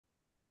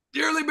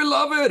Dearly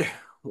beloved,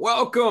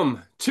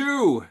 welcome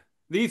to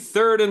the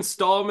third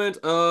installment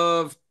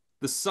of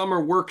the Summer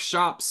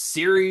Workshop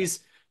series.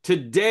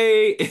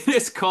 Today it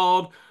is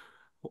called,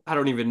 I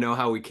don't even know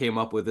how we came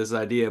up with this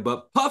idea,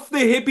 but Puff the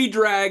Hippie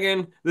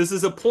Dragon. This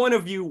is a point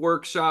of view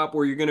workshop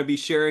where you're going to be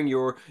sharing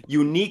your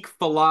unique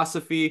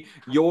philosophy,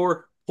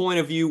 your point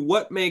of view,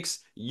 what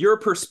makes your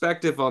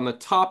perspective on the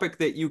topic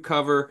that you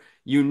cover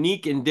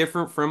unique and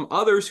different from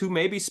others who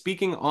may be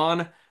speaking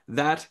on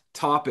that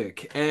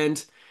topic.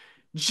 And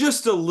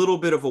just a little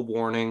bit of a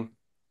warning.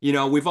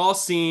 We've all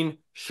seen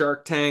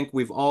Shark Tank,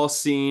 we've all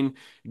seen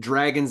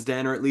Dragon's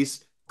Den, or at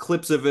least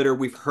clips of it, or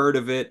we've heard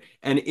of it.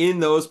 And in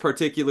those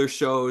particular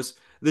shows,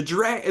 the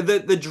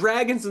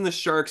dragons and the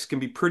sharks can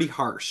be pretty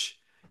harsh.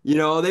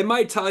 They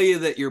might tell you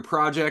that your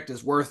project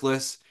is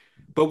worthless,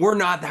 but we're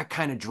not that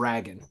kind of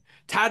dragon.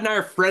 Tad and I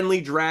are friendly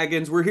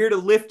dragons. We're here to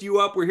lift you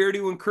up. We're here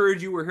to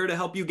encourage you. We're here to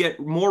help you get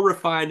more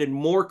refined and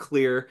more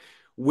clear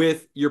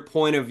with your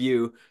point of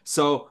view.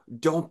 So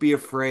don't be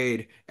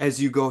afraid as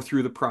you go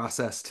through the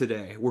process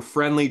today. We're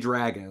friendly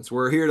dragons.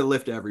 We're here to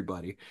lift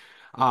everybody.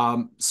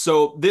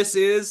 So this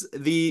is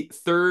the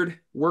third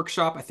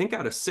workshop, I think,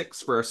 out of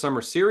six for our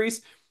summer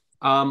series.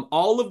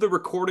 All of the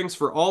recordings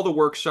for all the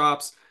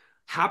workshops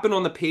happen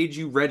on the page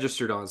you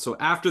registered on. So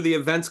after the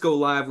events go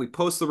live, we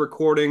post the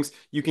recordings.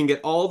 You can get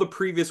all the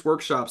previous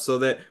workshops so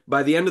that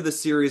by the end of the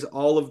series,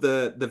 all of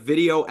the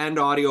video and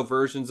audio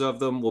versions of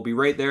them will be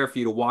right there for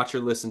you to watch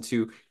or listen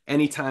to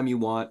anytime you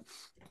want.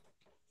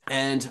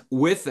 And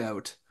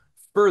without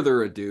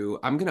further ado,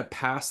 I'm going to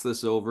pass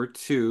this over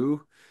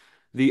to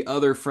the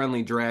other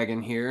friendly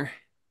dragon here.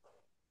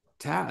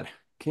 Tad,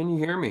 can you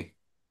hear me?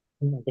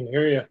 I can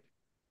hear you.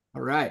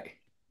 All right.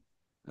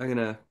 I'm going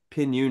to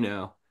pin you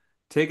now.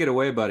 Take it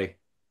away, buddy.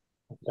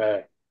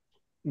 Okay.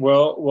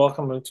 Well,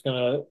 welcome. It's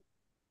gonna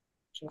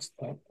just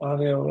that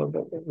audio a little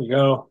bit. There we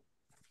go.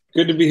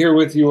 Good to be here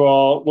with you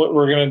all.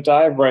 We're gonna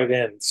dive right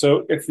in.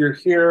 So if you're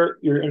here,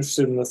 you're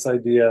interested in this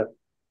idea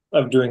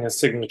of doing a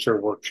signature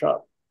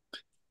workshop.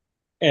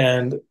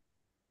 And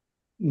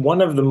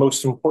one of the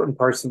most important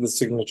parts of the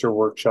signature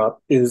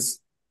workshop is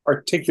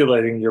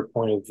articulating your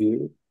point of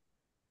view.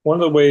 One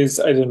of the ways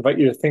I'd invite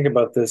you to think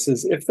about this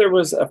is if there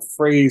was a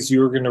phrase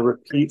you were going to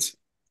repeat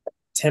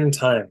 10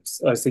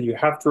 times. I said you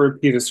have to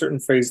repeat a certain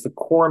phrase, the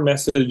core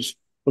message,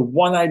 the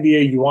one idea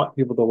you want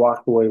people to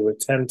walk away with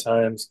 10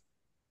 times.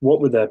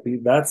 What would that be?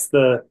 That's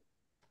the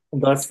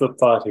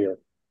thought here.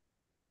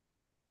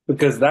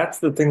 Because that's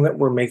the thing that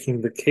we're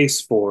making the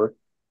case for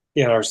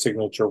in our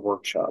signature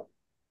workshop.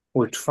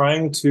 We're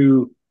trying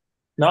to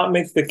not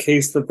make the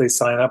case that they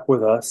sign up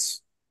with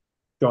us,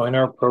 join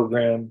our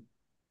program,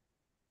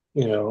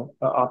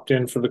 opt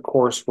in for the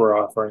course we're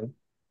offering.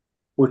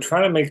 We're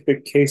trying to make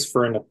the case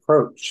for an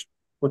approach.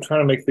 We're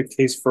trying to make the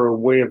case for a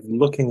way of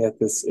looking at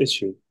this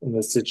issue in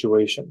this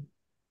situation.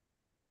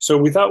 So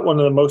we thought one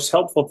of the most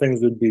helpful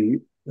things would be,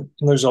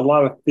 there's a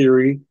lot of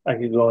theory I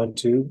could go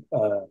into.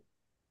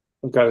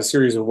 We've got a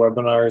series of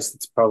webinars.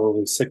 It's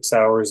probably 6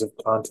 hours of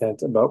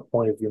content about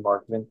point of view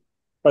marketing.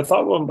 But I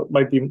thought what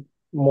might be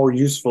more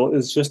useful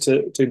is just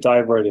to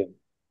dive right in.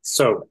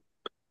 So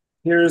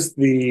here's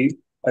the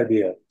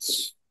idea.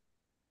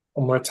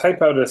 I'm going to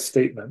type out a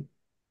statement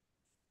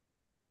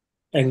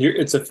and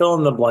it's a fill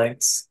in the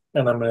blanks,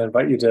 and I'm going to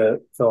invite you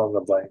to fill in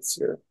the blanks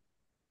here.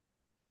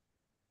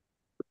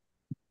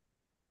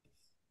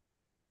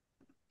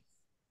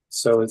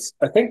 So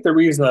I think the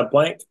reason that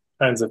blank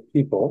kinds of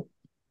people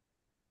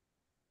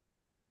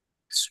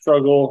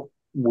struggle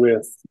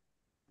with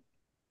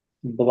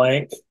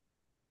blank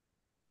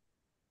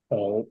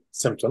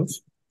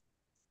symptoms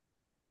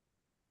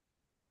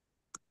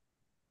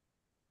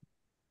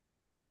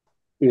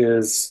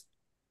is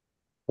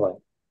blank.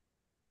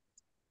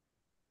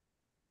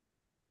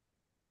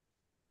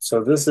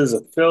 So this is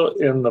a fill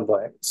in the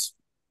blanks.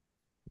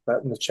 Put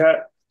that in the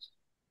chat.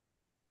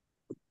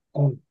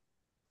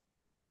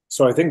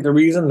 So I think the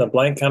reason the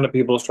blank kind of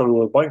people struggle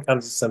with blank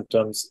kinds of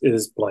symptoms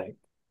is blank.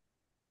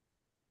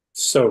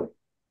 So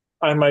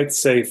I might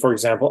say, for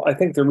example, I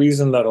think the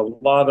reason that a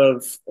lot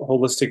of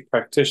holistic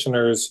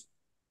practitioners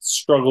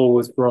struggle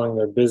with growing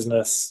their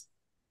business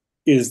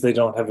is they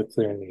don't have a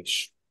clear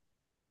niche.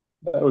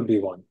 That would be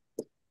one.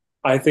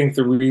 I think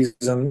the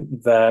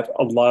reason that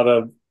a lot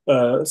of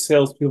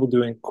salespeople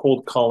doing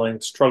cold calling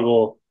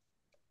struggle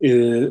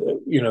is,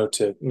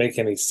 to make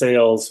any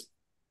sales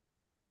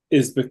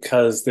is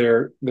because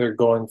they're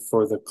going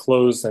for the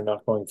close, they're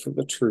not going for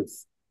the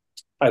truth.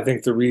 I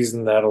think the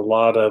reason that a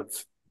lot of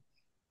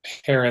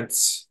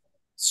parents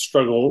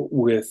struggle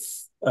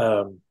with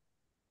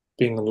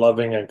being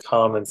loving and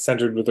calm and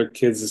centered with their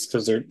kids is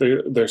because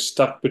they're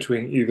stuck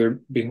between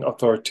either being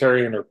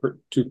authoritarian or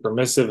too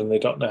permissive, and they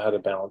don't know how to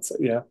balance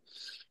it. Yeah.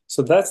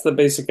 So that's the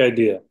basic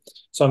idea.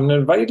 So I'm going to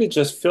invite you to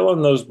just fill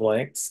in those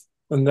blanks,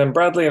 and then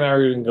Bradley and I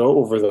are going to go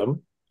over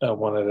them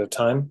one at a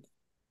time.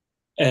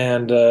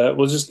 And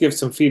we'll just give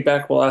some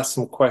feedback. We'll ask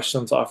some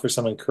questions, offer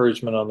some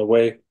encouragement on the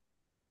way.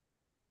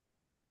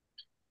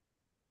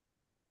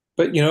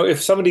 But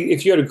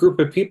if you had a group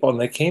of people and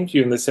they came to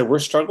you and they said, "We're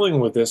struggling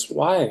with this.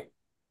 Why?"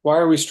 Why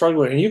are we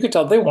struggling? And you can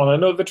tell they want to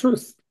know the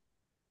truth.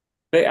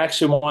 They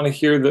actually want to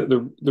hear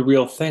the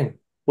real thing.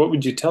 What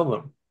would you tell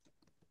them?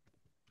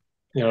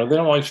 They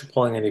don't want you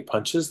pulling any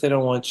punches. They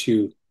don't want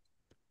you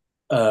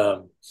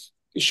um,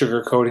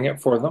 sugarcoating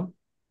it for them.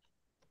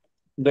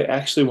 They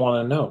actually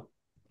want to know.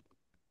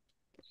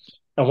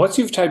 And once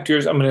you've typed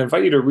yours, I'm going to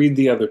invite you to read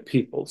the other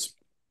people's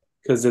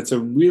because it's a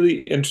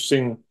really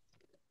interesting,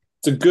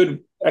 it's a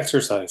good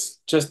exercise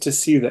just to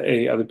see that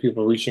other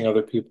people are reaching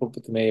other people,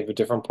 but they may have a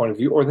different point of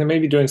view, or they may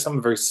be doing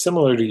something very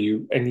similar to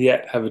you and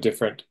yet have a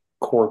different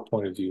core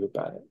point of view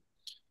about it.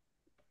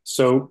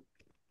 So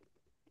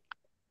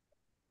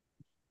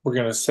we're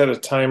going to set a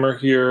timer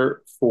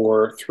here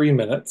for 3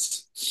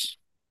 minutes,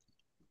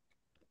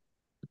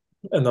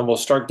 and then we'll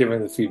start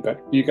giving the feedback.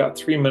 You got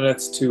 3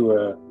 minutes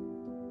to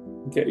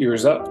get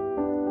yours up,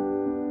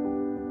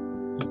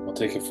 and we'll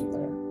take it from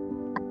there.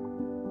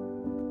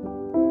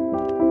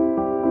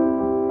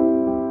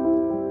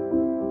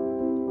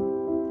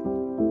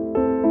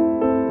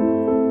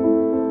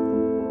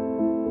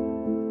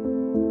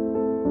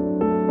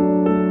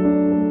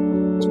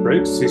 It's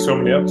great to see so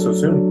many up so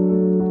soon.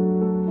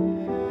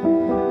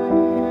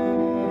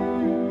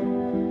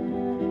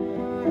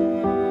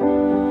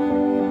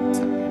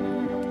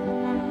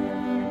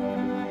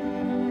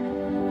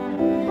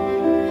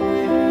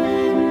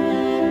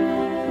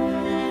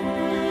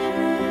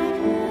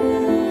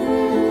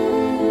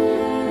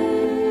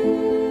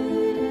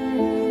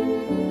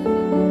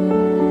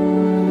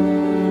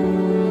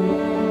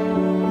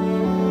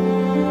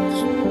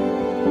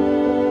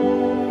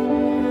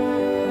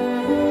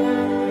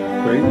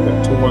 Great. We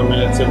got 2 more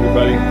minutes,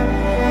 everybody.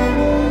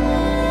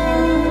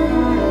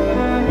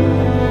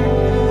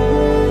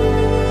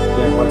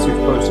 Again, once you've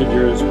posted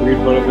yours, read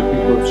what other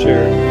people have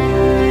shared.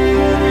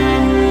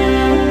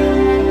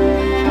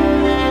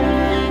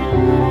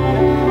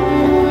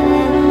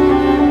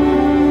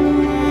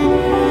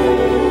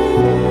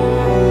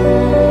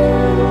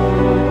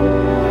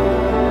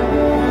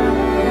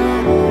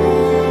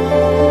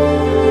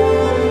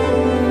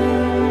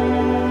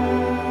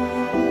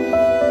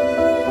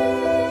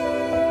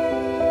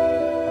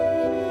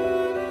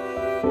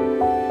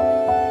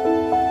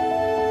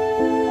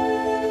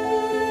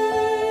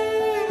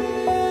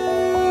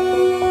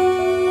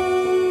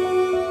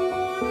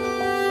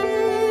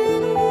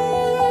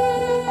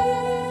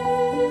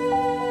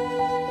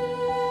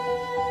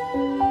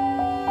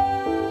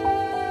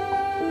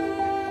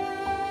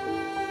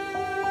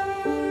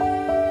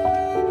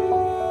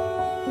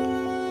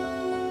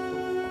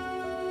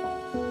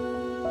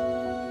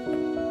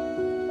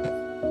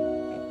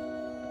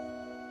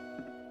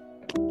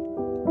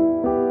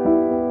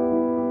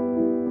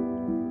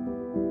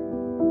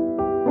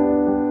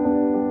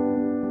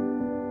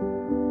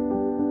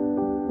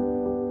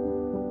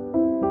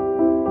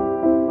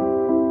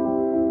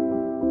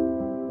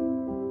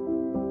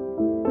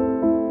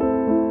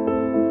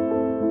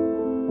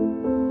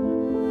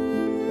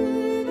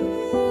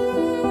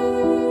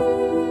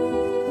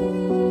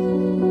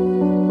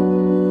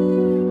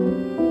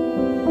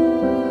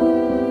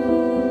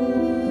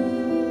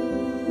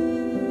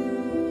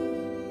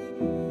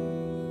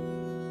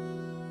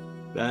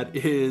 That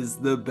is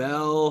the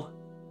bell.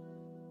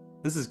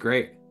 This is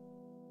great.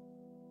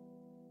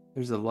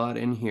 There's a lot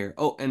in here.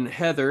 Oh, and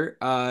Heather,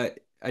 I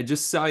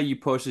just saw you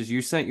posted.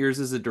 You sent yours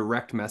as a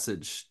direct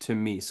message to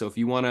me. So if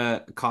you want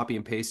to copy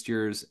and paste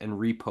yours and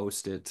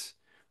repost it,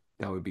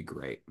 that would be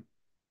great.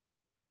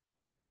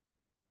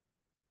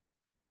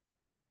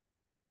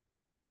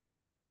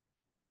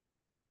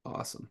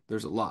 Awesome.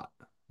 There's a lot.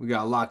 We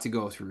got a lot to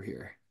go through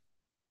here.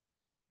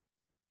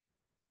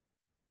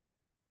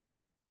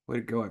 Way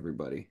to go,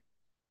 everybody.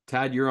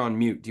 Tad, you're on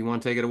mute. Do you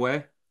want to take it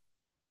away?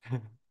 I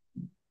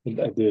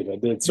did. You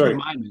don't Sorry.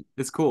 mind it.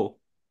 It's cool.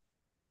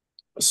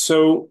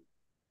 So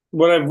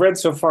what I've read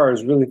so far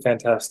is really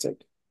fantastic.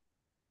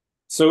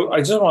 So I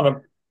just want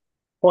to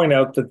point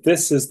out that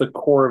this is the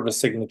core of a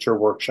signature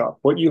workshop.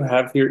 What you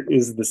have here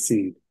is the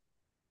seed.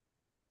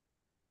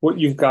 What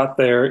you've got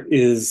there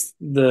is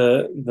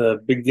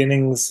the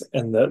beginnings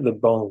and the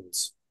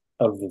bones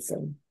of the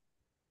thing.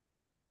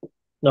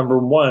 Number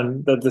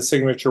one, that the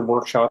signature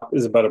workshop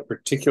is about a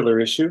particular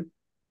issue.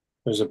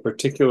 There's a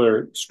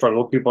particular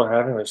struggle people are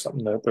having. There's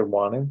something that they're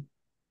wanting.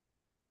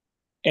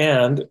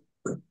 And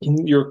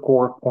your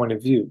core point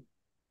of view,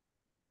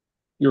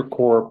 your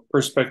core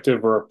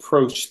perspective or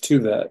approach to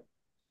that.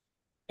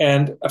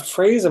 And a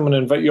phrase I'm going to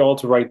invite you all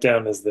to write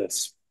down is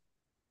this: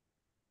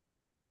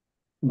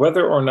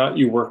 whether or not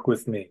you work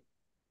with me.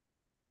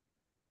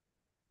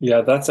 Yeah,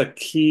 that's a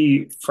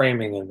key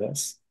framing in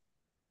this.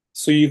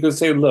 So you could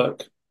say,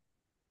 look,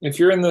 if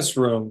you're in this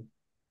room,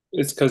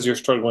 it's because you're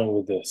struggling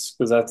with this,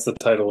 because that's the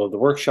title of the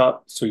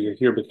workshop. So you're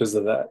here because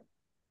of that.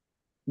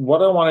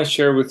 What I want to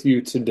share with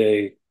you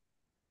today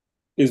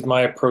is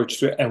my approach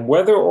to it. And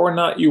whether or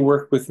not you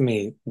work with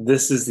me,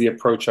 this is the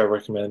approach I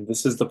recommend.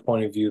 This is the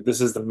point of view. This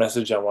is the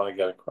message I want to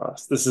get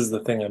across. This is the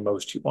thing I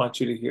most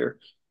want you to hear,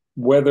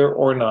 whether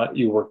or not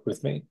you work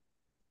with me.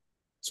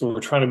 So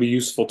we're trying to be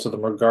useful to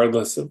them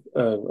regardless of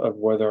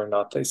whether or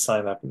not they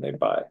sign up and they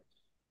buy.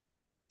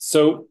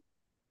 So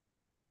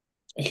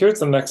here's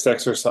the next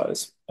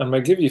exercise. I'm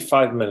going to give you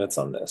 5 minutes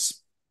on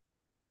this.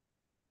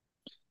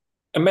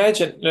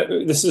 Imagine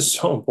this is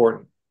so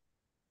important.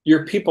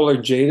 Your people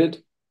are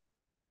jaded,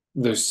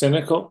 they're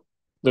cynical,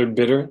 they're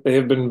bitter, they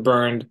have been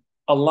burned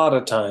a lot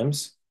of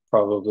times,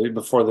 probably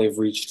before they've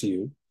reached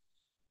you.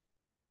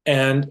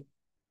 And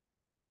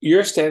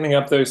you're standing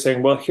up there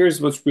saying, well,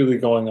 here's what's really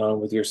going on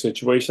with your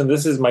situation.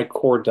 This is my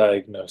core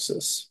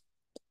diagnosis.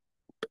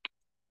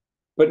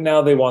 But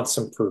now they want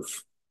some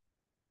proof.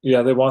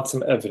 Yeah, they want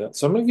some evidence.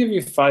 So I'm going to give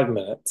you 5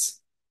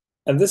 minutes.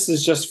 And this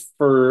is just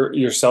for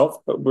yourself,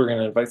 but we're going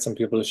to invite some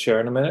people to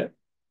share in a minute.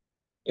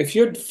 If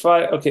you had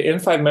okay, in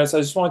 5 minutes, I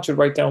just want you to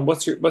write down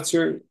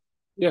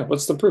yeah,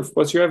 what's the proof?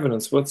 What's your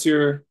evidence?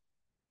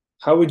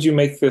 How would you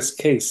make this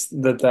case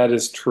that that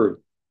is true?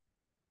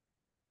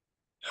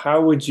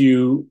 How would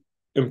you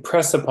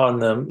impress upon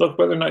them, look,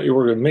 whether or not you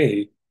work with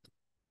me,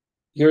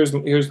 here's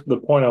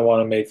the point I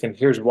want to make, and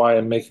here's why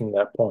I'm making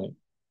that point.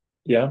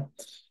 Yeah.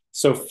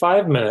 So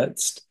 5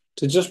 minutes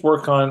to just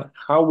work on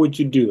how would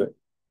you do it?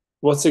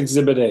 What's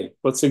exhibit A?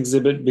 What's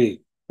exhibit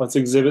B? What's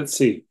exhibit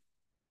C?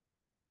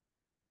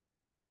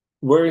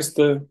 Where's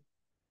the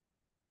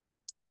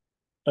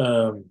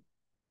um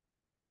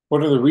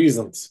what are the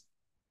reasons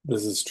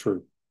this is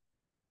true?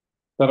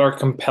 That are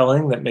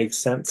compelling, that makes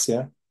sense,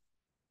 yeah.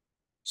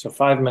 So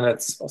 5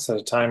 minutes, I'll set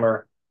a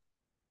timer.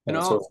 And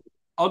And I'll so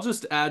I'll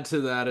just add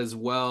to that as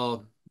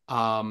well,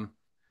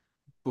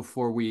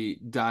 before we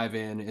dive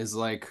in, is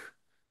like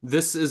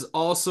this is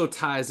also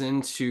ties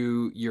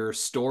into your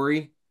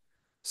story.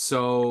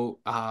 So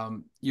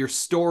your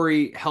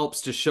story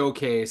helps to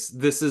showcase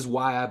this is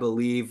why I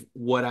believe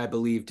what I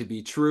believe to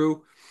be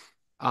true.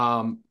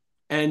 Um,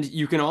 and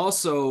you can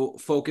also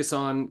focus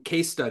on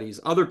case studies,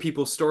 other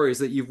people's stories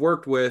that you've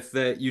worked with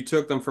that you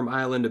took them from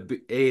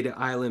A to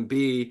island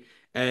B,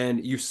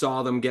 and you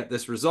saw them get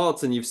this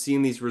results, and you've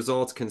seen these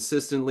results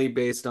consistently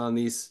based on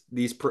these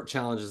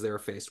challenges they were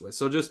faced with.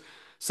 So just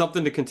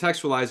something to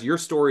contextualize. Your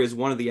story is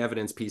one of the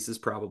evidence pieces,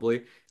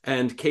 probably,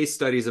 and case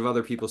studies of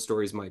other people's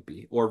stories might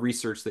be, or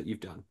research that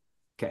you've done.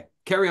 Okay,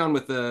 carry on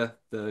with the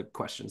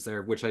questions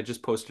there, which I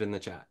just posted in the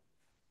chat.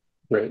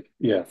 great.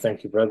 Yeah,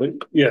 thank you, Bradley.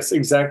 Yes,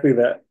 exactly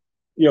that.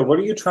 Yeah, what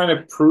are you trying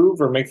to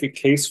prove or make a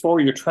case for?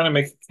 You're trying to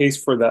make a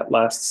case for that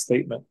last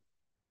statement.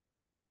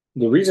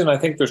 The reason I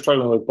think they're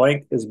struggling with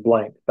blank is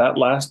blank. That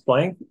last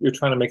blank, you're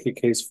trying to make a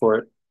case for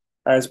it.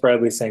 As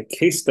Bradley's saying,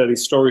 case study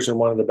stories are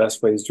one of the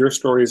best ways. Your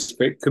stories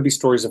could be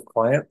stories of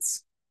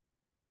clients,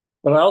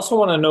 but I also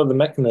want to know the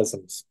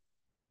mechanisms.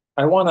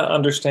 I want to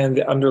understand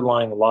the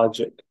underlying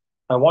logic.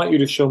 I want you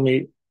to show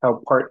me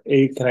how part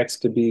A connects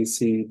to B,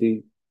 C,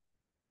 D.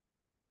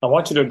 I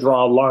want you to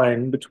draw a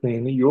line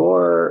between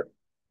your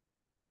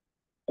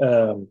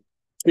um,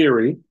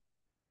 theory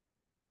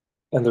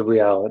and the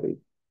reality.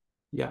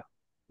 Yeah.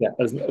 Yeah,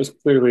 as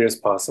clearly as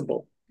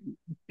possible.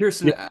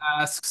 Pearson Yeah,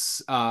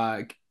 asks,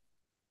 can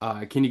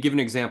you give an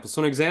example?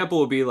 So an example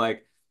would be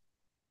like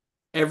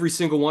every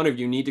single one of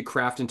you need to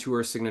craft and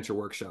tour a signature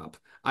workshop.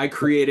 I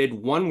created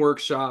one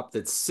workshop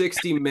that's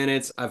 60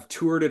 minutes. I've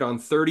toured it on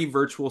 30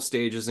 virtual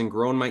stages and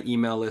grown my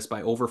email list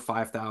by over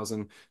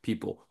 5,000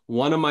 people.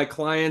 One of my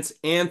clients,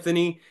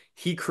 Anthony,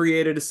 he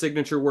created a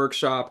signature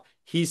workshop.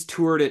 He's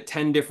toured it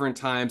 10 different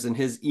times and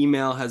his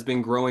email has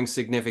been growing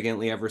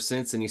significantly ever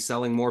since. And he's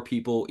selling more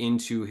people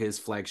into his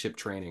flagship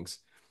trainings.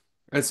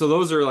 And so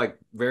those are like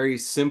very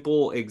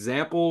simple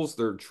examples.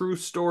 They're true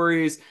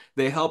stories.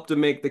 They help to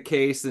make the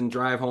case and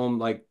drive home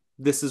like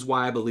this is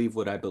why I believe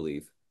what I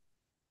believe.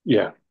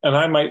 yeah. And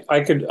I mean,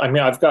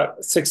 I've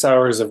got 6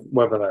 hours of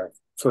webinar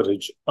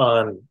footage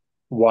on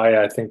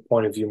why I think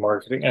point of view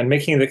marketing and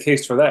making the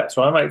case for that.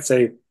 So I might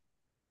say,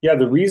 yeah,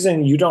 the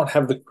reason you don't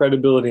have the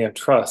credibility and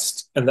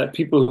trust, and that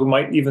people who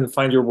might even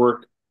find your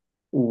work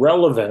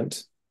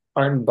relevant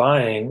aren't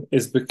buying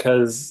is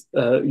because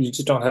you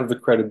just don't have the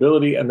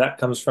credibility, and that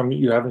comes from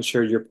you haven't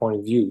shared your point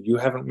of view. You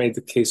haven't made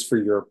the case for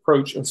your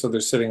approach, and so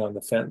they're sitting on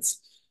the fence.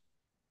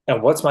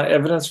 And what's my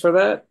evidence for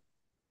that?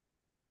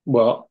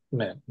 Well,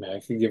 man, I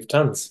could give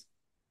tons.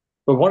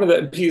 But one of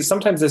the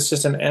sometimes it's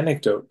just an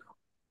anecdote.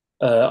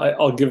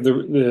 I'll give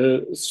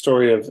the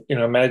story of,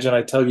 imagine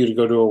I tell you to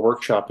go to a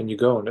workshop and you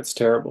go and it's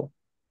terrible.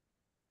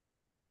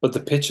 But the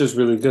pitch is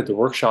really good. The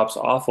workshop's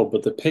awful,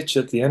 but the pitch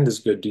at the end is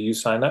good. Do you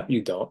sign up?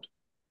 You don't.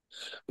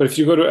 But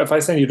if I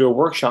send you to a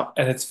workshop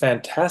and it's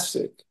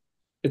fantastic,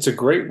 it's a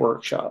great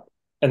workshop,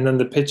 and then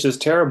the pitch is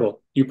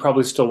terrible, you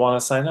probably still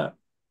want to sign up.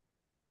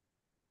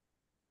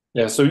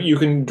 Yeah, so you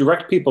can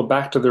direct people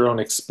back to their own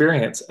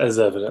experience as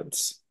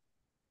evidence.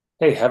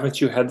 Hey,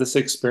 haven't you had this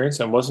experience?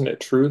 And wasn't it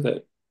true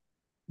that,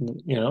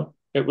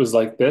 it was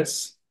like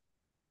this?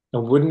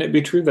 And wouldn't it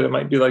be true that it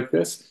might be like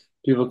this?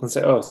 People can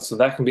say, oh, so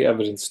that can be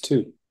evidence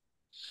too.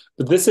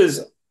 But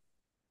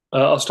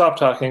I'll stop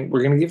talking.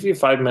 We're going to give you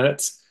 5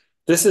 minutes.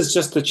 This is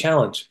just the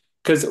challenge.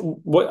 Because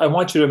what I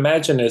want you to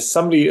imagine is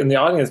somebody in the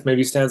audience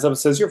maybe stands up and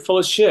says, you're full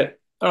of shit.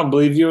 I don't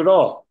believe you at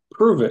all.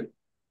 Prove it.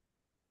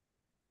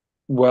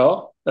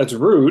 Well, that's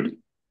rude,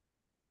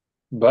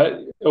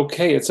 but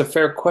okay, it's a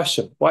fair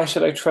question. Why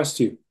should I trust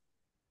you?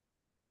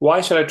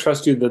 Why should I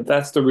trust you that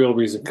that's the real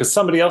reason? Because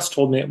somebody else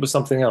told me it was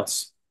something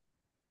else.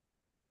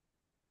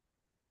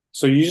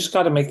 So you just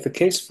got to make the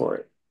case for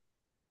it.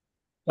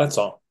 That's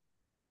all.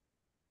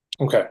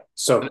 Okay. And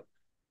So,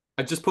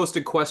 I just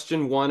posted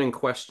question one and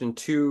question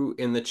two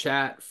in the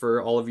chat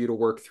for all of you to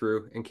work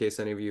through in case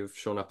any of you have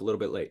shown up a little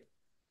bit late.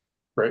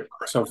 great.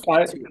 So We'll get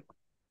five, to it.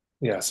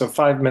 yeah. So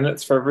 5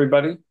 minutes for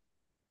everybody.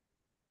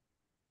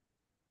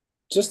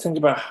 Just think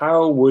about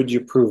how would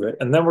you prove it?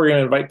 And then we're going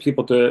to invite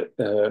people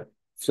to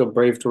feel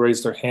brave to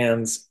raise their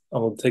hands,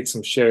 and we'll take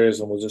some shares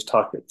and we'll just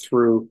talk it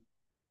through.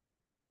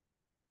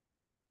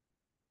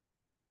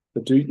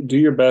 But do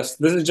your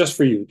best. This is just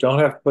for you. Don't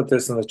have to put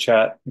this in the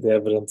chat, the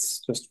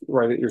evidence. Just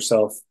write it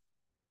yourself,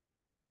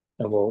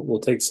 and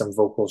we'll take some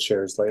vocal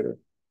shares later.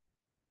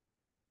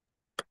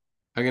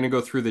 I'm going to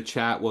go through the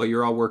chat while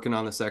you're all working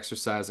on this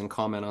exercise and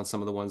comment on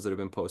some of the ones that have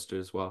been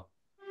posted as well.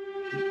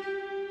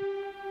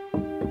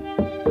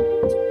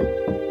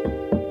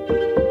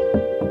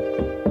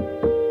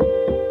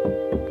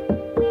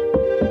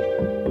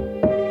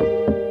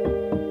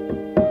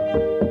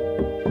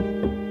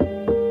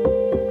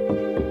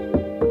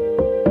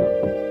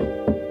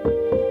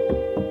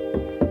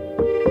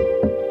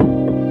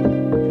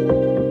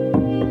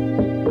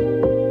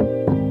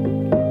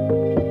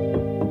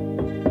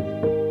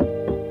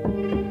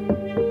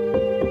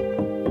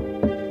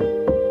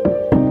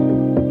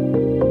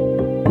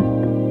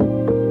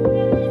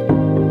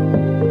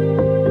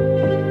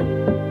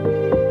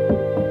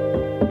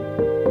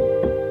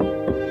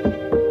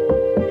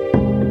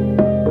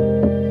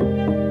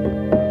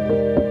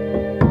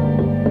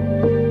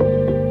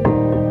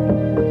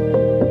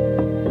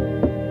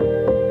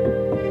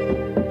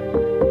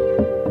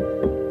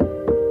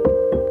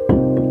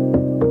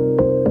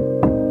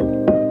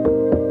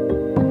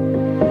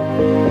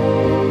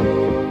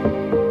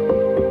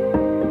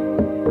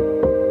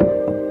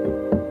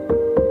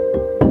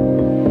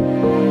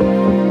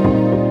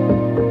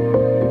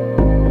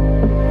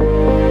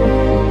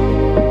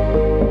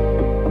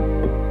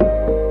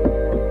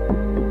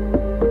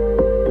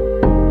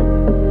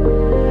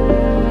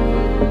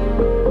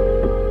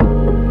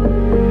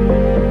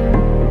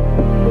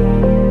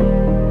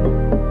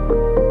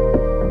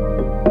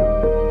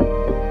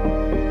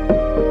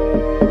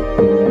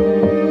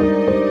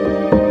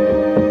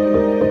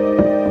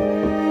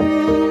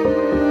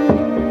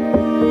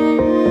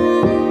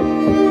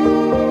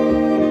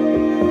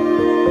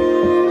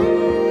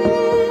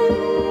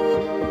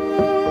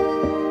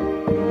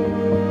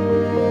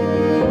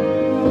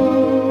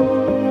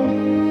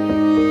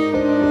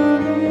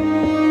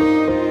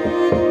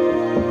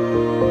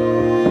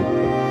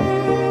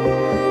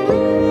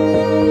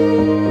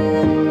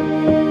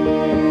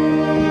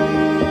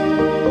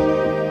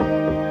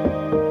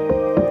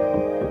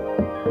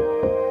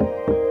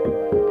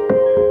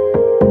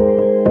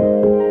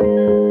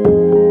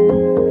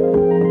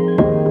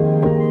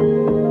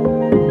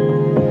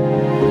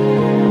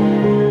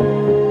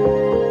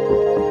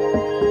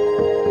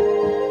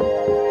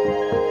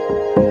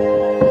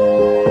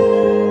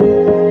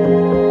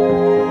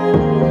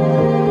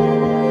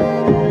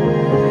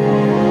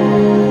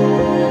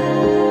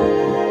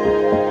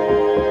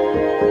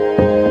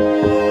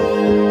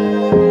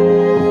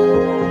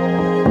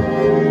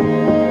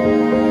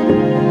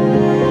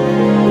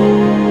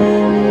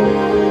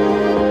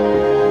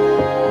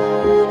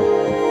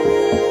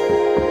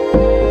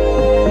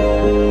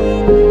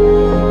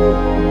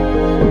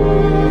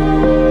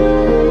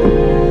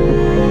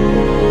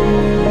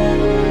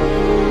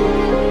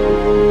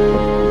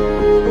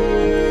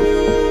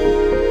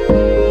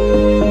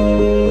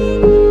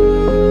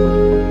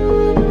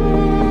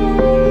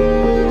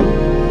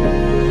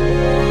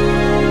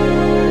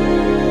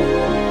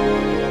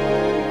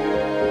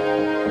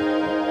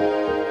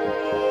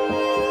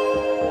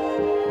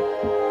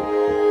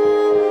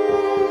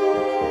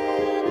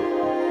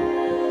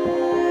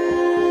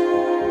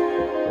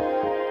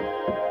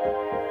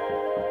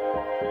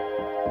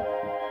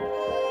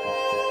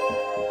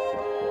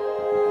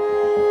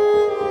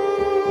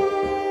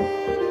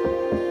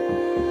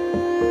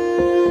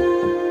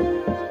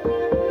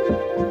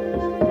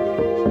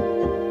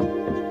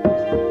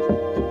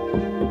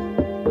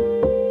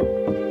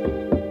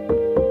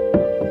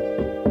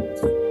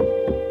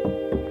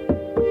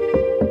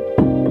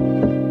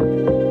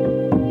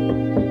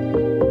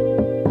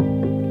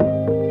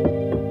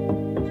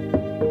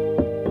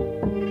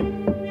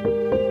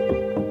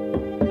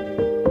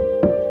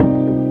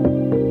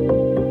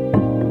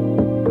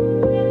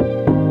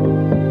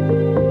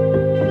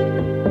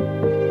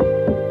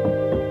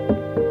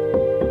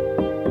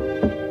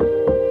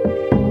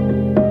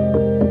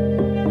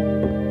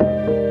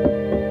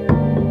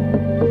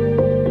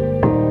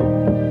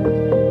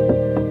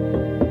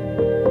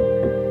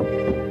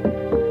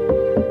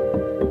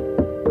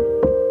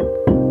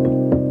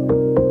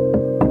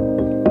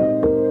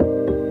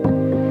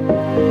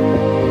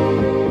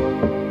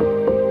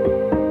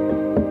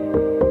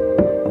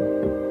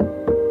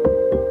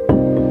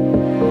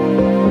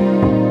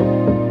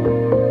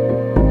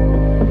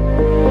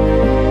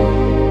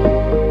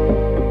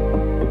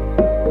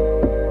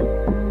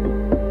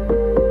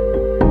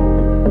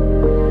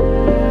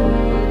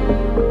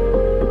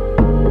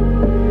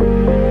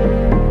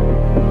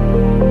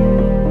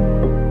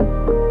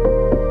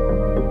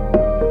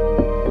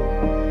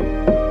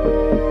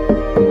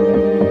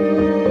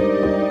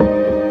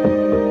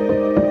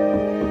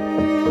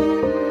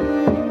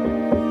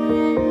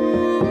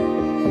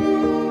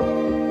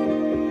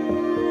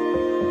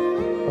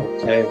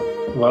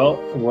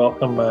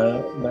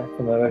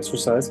 from that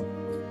exercise.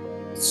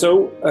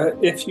 So,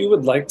 if you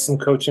would like some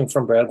coaching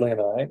from Bradley and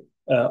I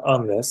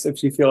on this,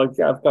 if you feel like,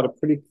 yeah, I've got a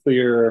pretty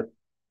clear,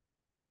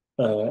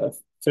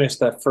 finished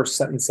that first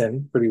sentence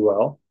in pretty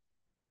well.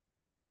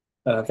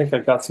 I think I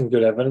got some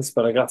good evidence,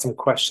 but I got some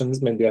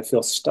questions. Maybe I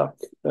feel stuck.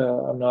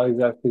 I'm not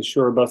exactly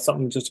sure about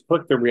something. Just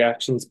click the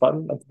reactions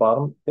button at the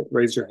bottom, hit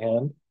raise your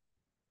hand,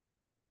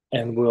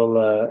 and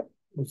we'll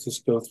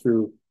just go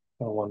through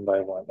one by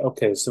one.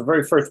 Okay, so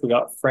very first we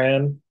got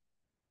Fran.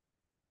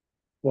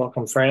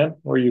 Welcome, Fran.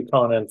 Where are you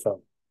calling in from?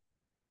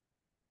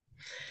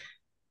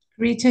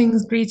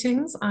 Greetings,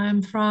 greetings.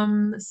 I'm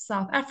from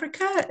South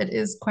Africa. It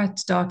is quite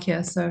dark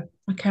here, so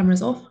my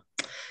camera's off.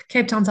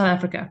 Cape Town, South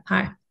Africa.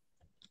 Hi.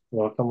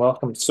 Welcome,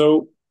 welcome.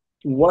 So,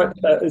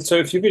 so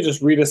if you could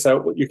just read us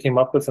out what you came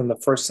up with in the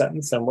first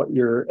sentence and what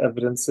your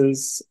evidence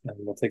is, and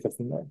we'll take it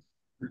from there.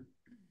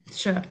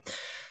 Sure.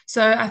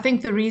 So I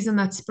think the reason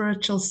that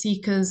spiritual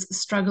seekers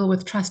struggle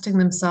with trusting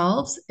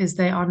themselves is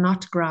they are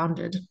not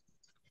grounded.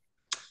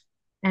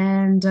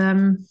 And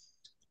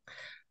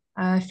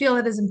I feel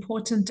it is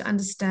important to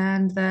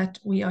understand that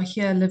we are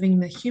here living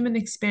the human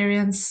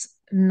experience,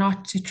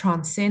 not to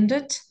transcend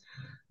it.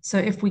 So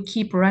if we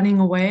keep running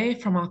away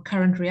from our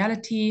current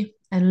reality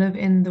and live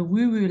in the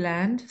woo-woo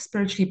land,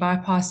 spiritually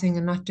bypassing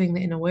and not doing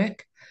the inner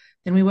work,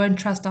 then we won't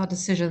trust our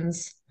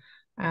decisions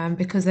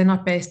because they're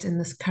not based in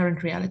this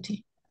current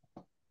reality.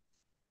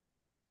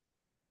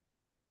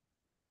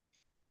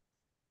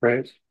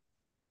 Right.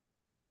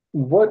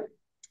 What,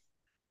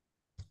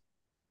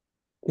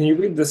 can you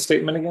read this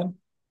statement again?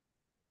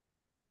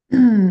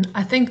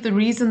 I think the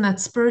reason that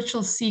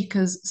spiritual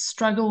seekers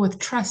struggle with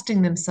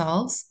trusting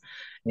themselves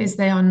Yeah. is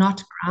they are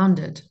not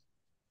grounded.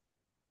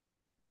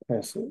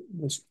 Okay, so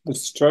the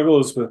struggle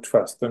is with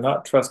trust. They're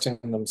not trusting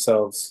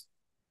themselves.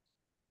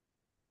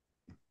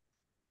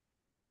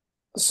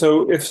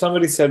 So if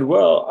somebody said,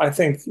 well, I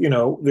think,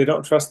 they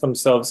don't trust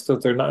themselves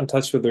because they're not in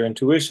touch with their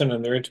intuition,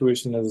 and their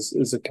intuition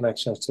is a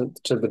connection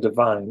to the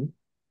divine,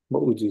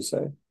 what would you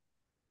say?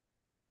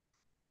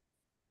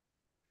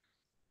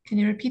 Can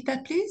you repeat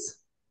that, please?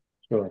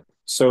 Sure.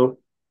 So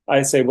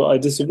I say, well, I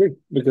disagree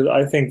because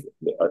I think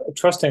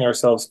trusting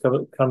ourselves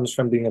comes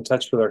from being in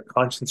touch with our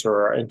conscience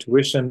or our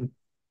intuition,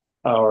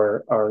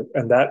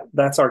 and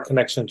that's our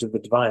connection to the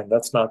divine.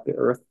 That's not the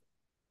earth.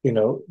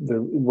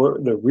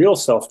 The real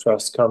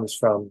self-trust comes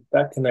from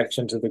that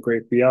connection to the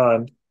great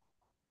beyond,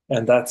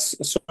 and that's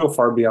so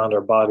far beyond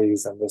our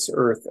bodies and this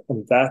earth.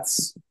 And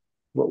that's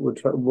what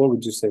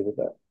would you say to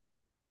that?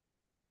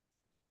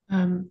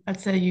 I'd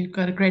say you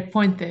got a great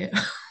point there.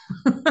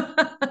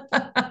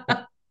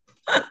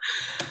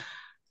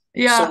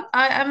 So Yeah,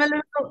 I'm a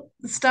little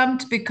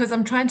stumped because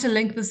I'm trying to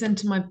link this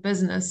into my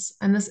business,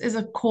 and this is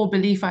a core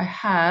belief I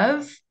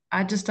have.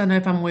 I just don't know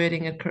if I'm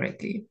wording it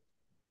correctly.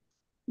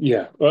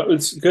 yeah, well,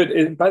 it's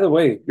good. By the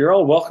way, you're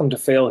all welcome to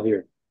fail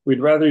here. We'd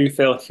rather you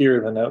fail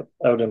here than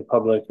out in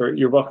public, or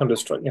you're welcome to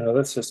struggle.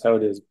 That's just how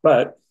it is.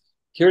 But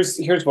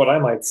here's what I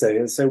might say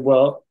is say,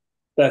 well,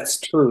 that's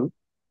true,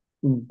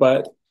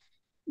 but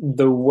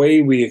the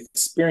way we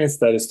experience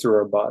that is through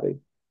our body.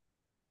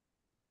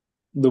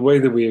 The way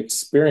that we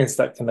experience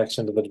that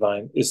connection to the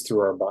divine is through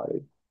our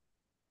body.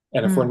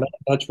 And if we're not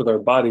Mm, in touch with our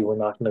body, we're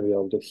not going to be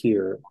able to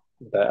hear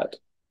that.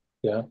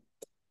 Yeah.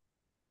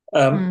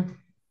 Um, mm,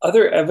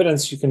 Other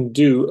evidence you can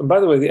do, and by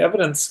the way, the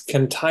evidence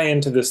can tie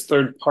into this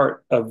third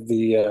part of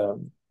the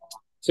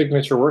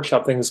signature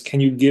workshop thing is,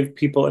 can you give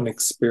people an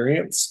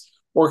experience,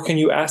 or can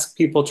you ask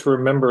people to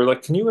remember,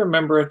 like, can you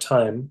remember a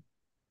time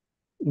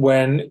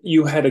when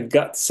you had a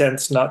gut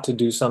sense not to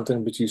do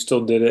something, but you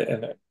still did it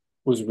and it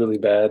was really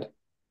bad?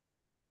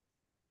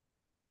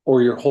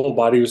 Or your whole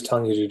body was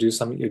telling you to do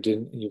something you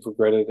didn't and you've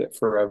regretted it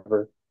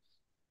forever.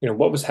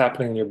 What was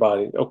happening in your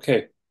body?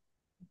 Okay.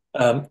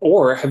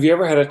 Or have you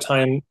ever had a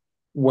time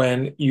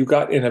when you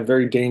got in a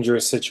very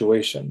dangerous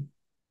situation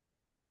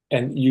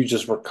and you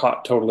just were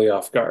caught totally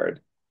off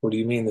guard? What do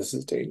you mean this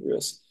is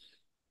dangerous?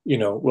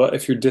 Well,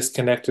 if you're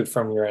disconnected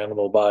from your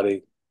animal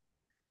body,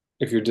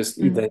 if you're just,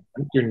 then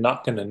mm, you're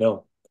not going to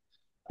know.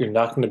 You're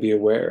not going to be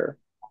aware.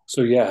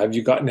 So yeah, have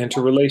you gotten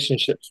into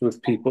relationships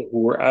with people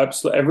who were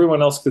absolutely,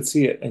 everyone else could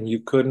see it and you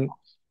couldn't?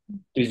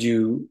 Did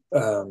you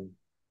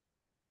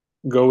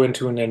go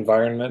into an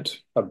environment,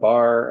 a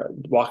bar,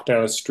 walk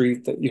down a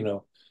street that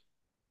you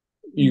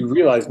mm,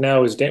 realize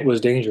now was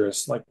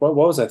dangerous? Like, what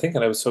was I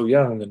thinking? I was so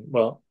young, and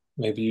well,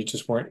 maybe you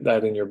just weren't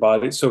that in your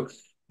body. So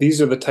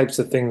these are the types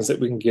of things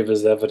that we can give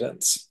as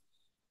evidence.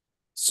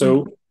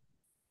 So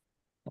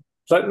mm.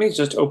 let me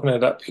just open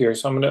it up here.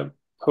 So I'm going to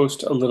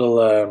post a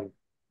little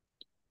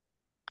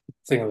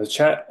thing in the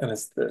chat, and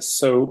it's this.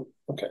 So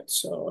okay,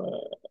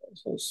 so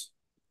this is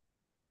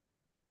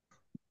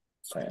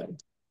Fran.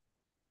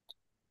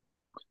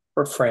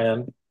 For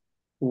Fran,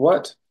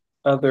 what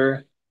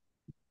other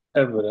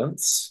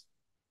evidence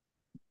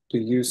do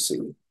you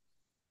see?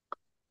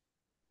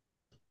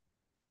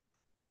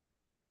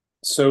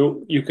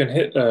 So you can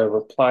hit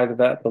reply to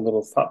that, the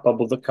little thought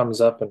bubble that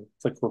comes up, and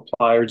click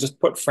reply, or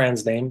just put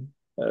Fran's name.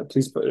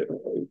 Please put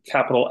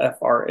capital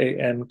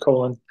FRAN :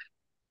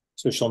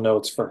 so she'll know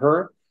it's for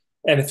her.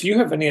 And if you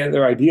have any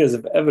other ideas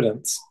of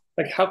evidence,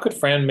 like how could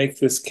Fran make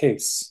this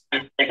case?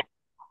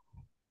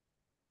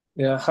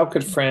 Yeah, how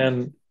could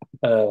Fran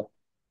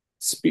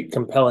speak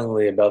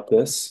compellingly about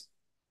this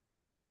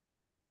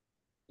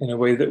in a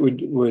way that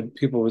would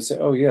people would say,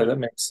 "Oh yeah, that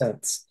makes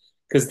sense."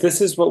 Because this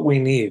is what we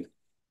need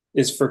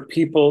is for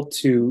people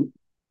to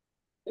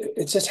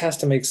it just has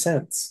to make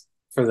sense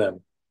for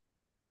them.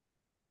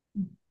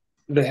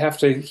 They have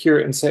to hear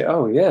it and say,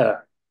 "Oh yeah,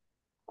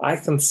 I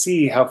can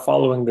see how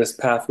following this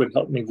path would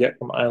help me get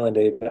from island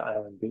A to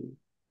island B."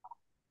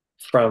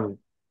 From,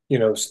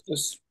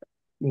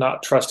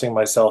 not trusting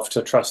myself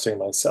to trusting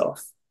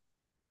myself.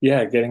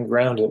 Yeah, getting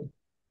grounded.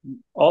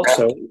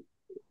 Also,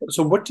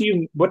 so what do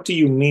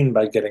you mean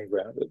by getting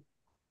grounded?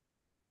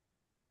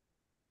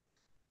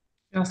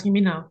 You're asking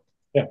me now.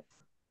 Yeah.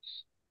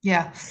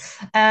 Yeah.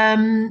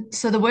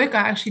 So the work I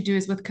actually do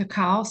is with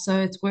cacao.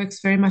 So it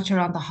works very much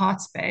around the heart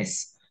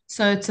space.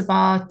 So it's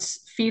about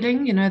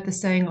feeling, the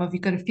saying of you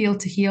got to feel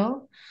to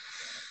heal,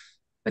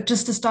 but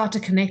just to start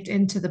to connect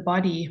into the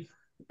body,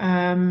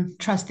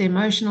 trust the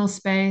emotional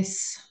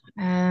space,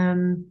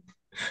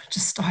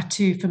 just start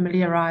to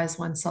familiarize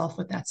oneself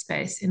with that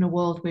space in a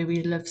world where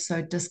we live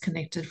so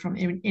disconnected from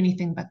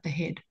anything but the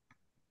head.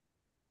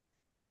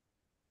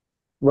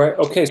 Right.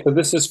 Okay. So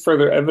this is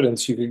further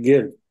evidence you could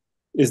give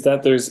is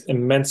that there's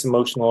immense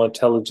emotional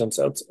intelligence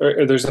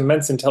or there's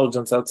immense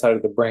intelligence outside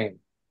of the brain.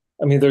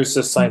 I mean, there's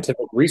just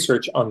scientific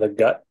research on the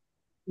gut,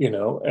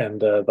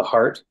 and the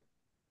heart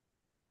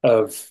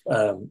of,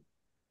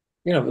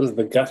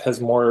 the gut has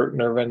more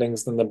nerve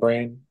endings than the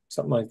brain,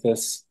 something like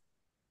this.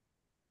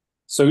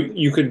 So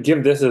you could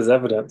give this as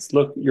evidence.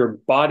 Look, your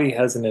body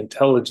has an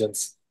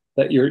intelligence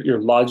that your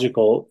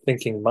logical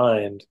thinking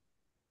mind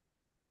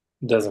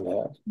doesn't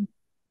have.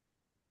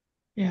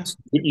 Yeah. So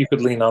you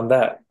could lean on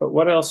that. But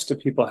what else do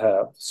people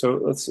have? So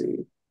let's see.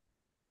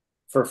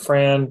 For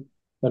Fran,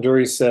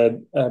 Maduri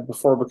said,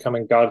 before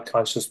becoming God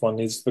conscious, one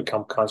needs to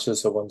become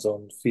conscious of one's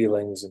own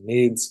feelings and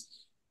needs.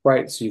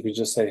 Right. So you could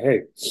just say,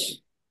 hey,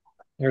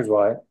 here's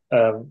why.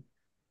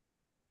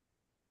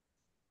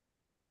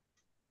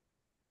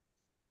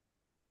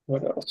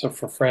 What else? So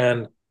for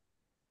Fran,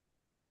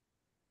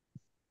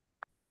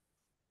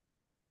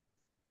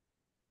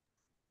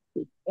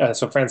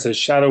 Fran says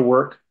shadow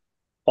work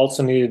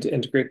also needed to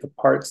integrate the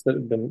parts that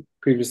have been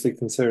previously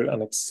considered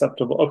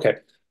unacceptable. Okay,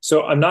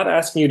 so I'm not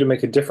asking you to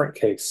make a different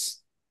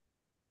case,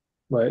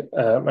 right?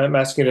 I'm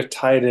asking you to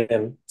tie it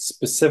in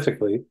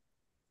specifically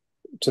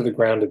to the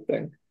grounded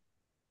thing.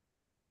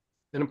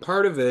 And a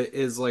part of it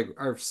is like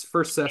our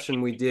first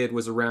session we did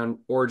was around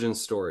origin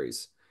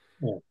stories.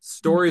 Yeah.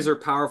 Stories are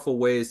powerful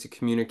ways to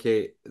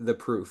communicate the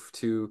proof,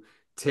 to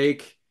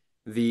take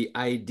the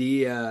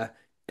idea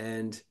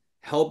and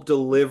help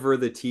deliver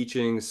the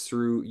teachings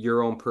through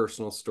your own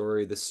personal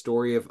story, the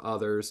story of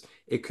others.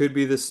 It could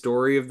be the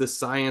story of the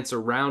science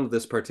around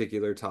this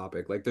particular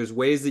topic. Like there's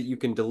ways that you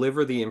can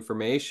deliver the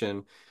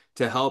information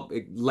to help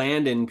it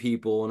land in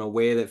people in a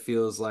way that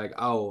feels like,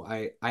 oh,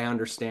 I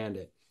understand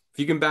it. If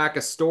you can back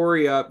a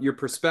story up, your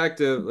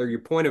perspective or your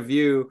point of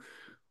view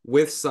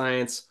with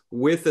science,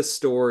 with a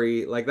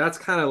story. Like that's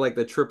kind of like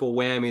the triple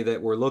whammy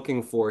that we're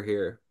looking for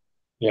here.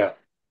 Yeah,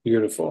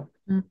 beautiful.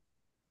 Mm.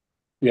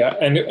 Yeah,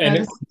 and That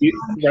it is, could be,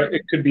 right,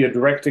 it could be a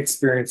direct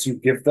experience you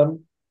give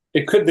them.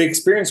 The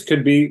experience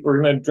could be we're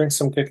going to drink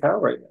some cacao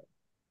right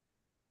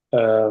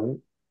now.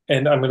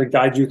 And I'm going to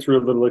guide you through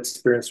a little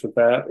experience with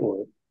that,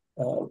 or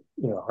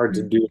hard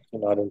to mm, do if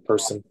you're not in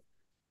person.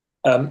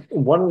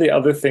 One of the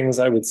other things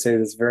I would say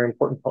that's very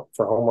important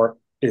for homework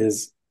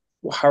is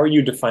how are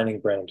you defining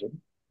grounded?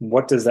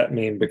 What does that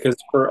mean? Because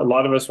for a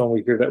lot of us, when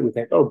we hear that, we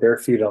think, oh, bare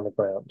feet on the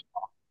ground.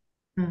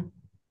 mm,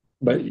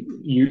 But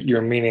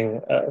you're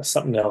meaning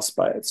something else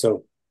by it.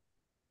 So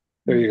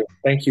there mm. you go.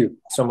 Thank you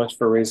so much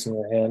for raising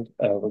your hand.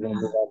 We're going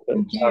to move on to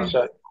Thank you.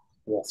 Tasha.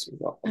 Yes, you're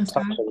welcome. That's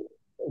good. Tasha,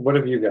 what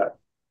have you got?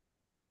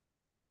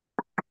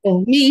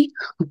 Oh, me?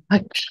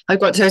 I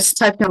got to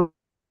type in.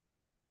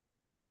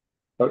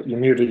 Oh, you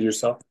muted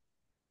yourself.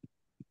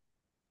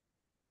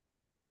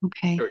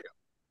 Okay. There we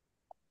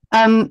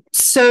go.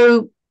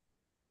 So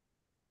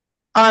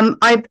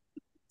I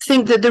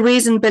think that the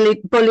reason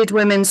bullied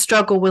women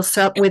struggle with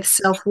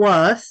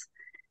self-worth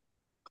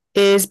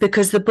is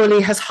because the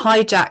bully has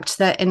hijacked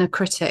their inner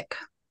critic.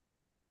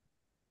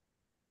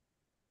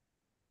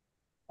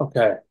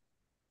 Okay.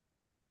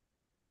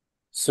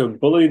 So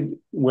bullied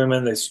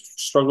women, they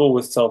struggle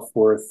with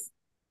self-worth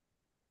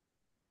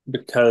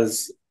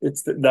because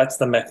that's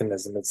the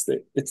mechanism. It's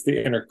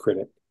the inner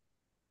critic.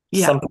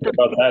 Yeah. Something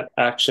about that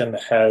action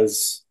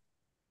has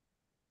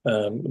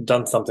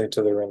done something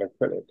to their inner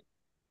critic.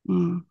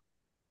 Mm.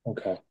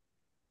 Okay.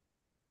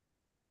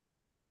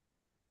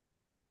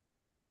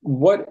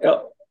 What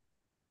else?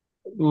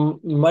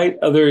 Might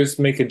others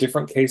make a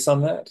different case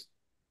on that?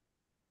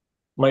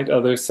 Might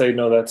others say,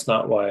 no, that's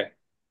not why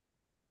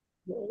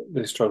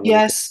they struggle with it?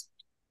 Yes.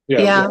 Yeah.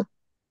 Yeah.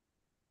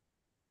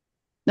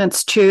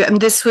 That's true.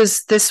 And this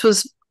was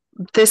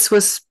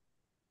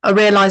a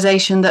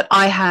realization that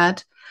I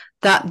had,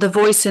 that the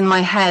voice in my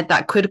head,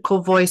 that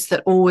critical voice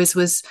that always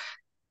was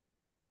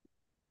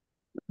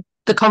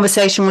the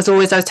conversation was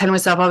always, I was telling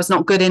myself I was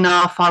not good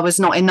enough, I was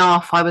not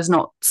enough, I was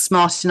not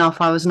smart enough,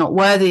 I was not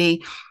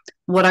worthy.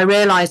 What I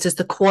realized is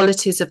the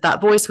qualities of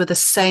that voice were the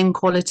same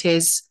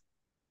qualities.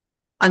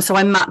 And so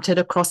I mapped it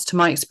across to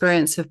my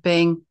experience of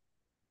being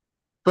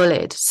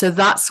bullied. So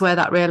that's where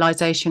that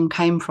realization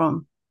came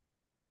from.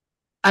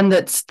 And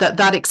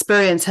that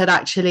experience had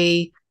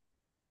actually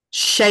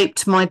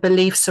shaped my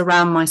beliefs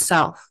around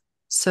myself.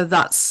 So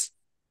that's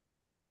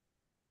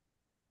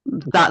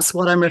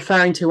what I'm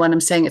referring to when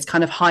I'm saying it's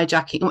kind of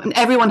hijacking. And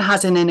everyone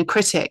has an inner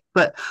critic,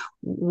 but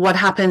what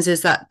happens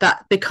is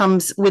that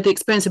becomes, with the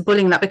experience of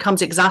bullying, that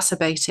becomes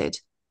exacerbated.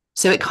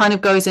 So it kind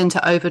of goes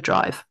into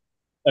overdrive.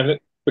 And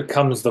it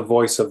becomes the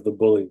voice of the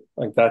bully.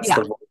 Like that's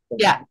the voice.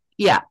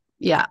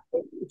 Yeah.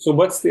 So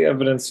what's the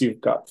evidence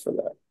you've got for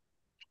that?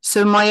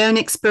 So my own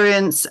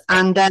experience,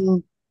 and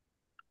then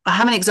I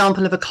have an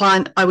example of a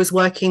client I was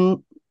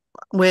working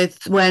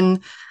with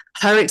when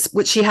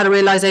which she had a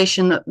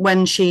realization that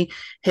when she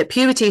hit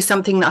puberty,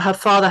 something that her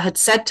father had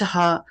said to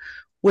her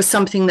was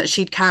something that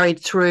she'd carried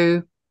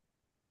through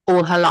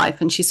all her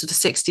life. And she's sort of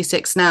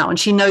 66 now, and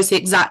she knows the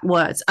exact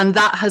words. And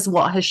that has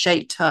what has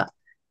shaped her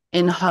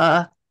in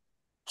her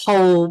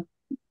whole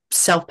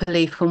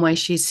self-belief and way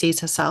she sees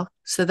herself.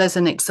 So there's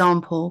an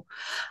example.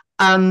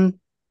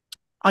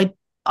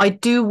 I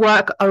do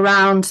work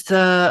around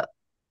the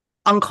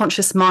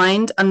unconscious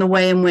mind and the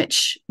way in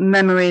which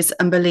memories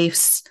and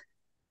beliefs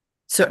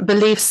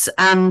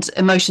and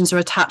emotions are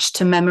attached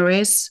to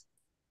memories,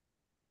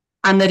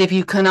 and that if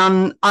you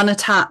can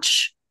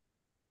unattach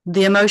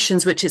the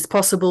emotions, which it's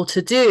possible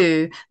to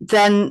do,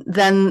 then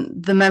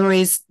the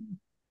memories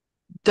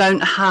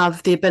don't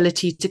have the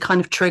ability to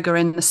kind of trigger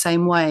in the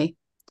same way.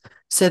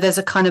 So there's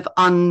a kind of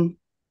unhooking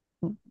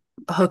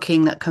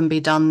that can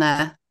be done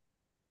there.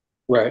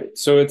 Right.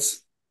 So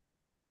it's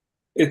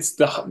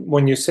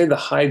when you say the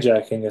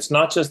hijacking, it's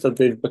not just that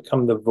they've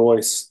become the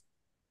voice,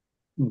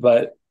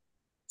 but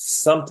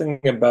something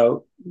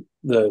about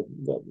the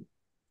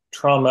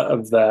trauma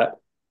of that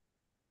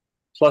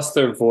plus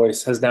their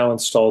voice has now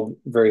installed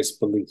various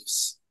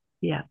beliefs.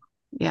 Yeah.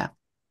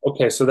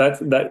 Okay, so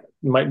that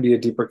might be a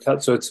deeper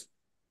cut. So it's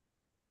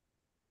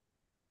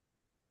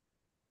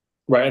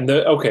right,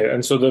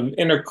 and so the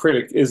inner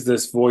critic is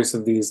this voice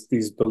of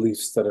these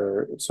beliefs that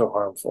are so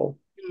harmful.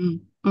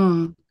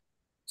 Mm.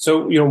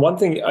 So, one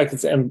thing I could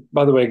say, and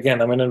by the way,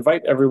 again, I'm going to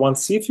invite everyone,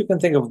 see if you can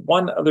think of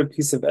one other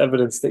piece of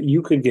evidence that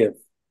you could give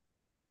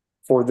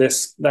for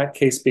that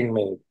case being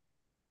made.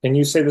 Can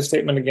you say the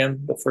statement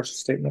again, the first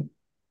statement?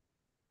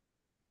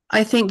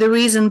 I think the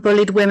reason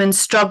bullied women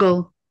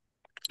struggle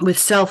with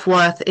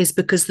self-worth is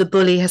because the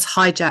bully has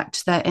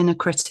hijacked their inner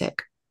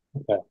critic.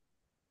 Okay.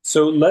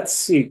 So let's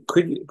see,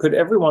 could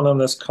everyone on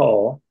this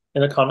call,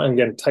 in a comment,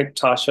 again, type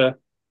Tasha,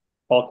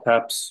 all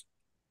caps,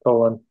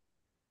 colon,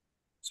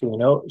 so we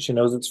know she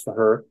knows it's for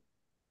her.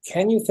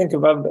 Can you think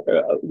of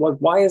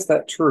why is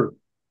that true?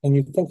 Can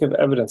you think of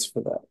evidence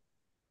for that?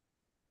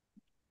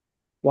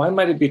 Why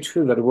might it be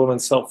true that a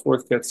woman's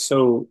self-worth gets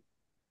so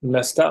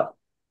messed up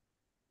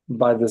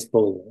by this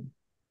bullying,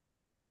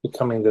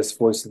 becoming this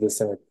voice of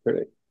this inner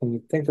critic? Can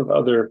you think of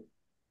other,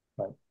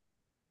 right?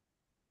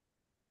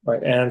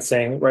 And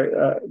saying, right,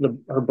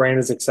 her brain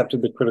has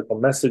accepted the critical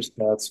message.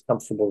 Now it's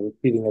comfortable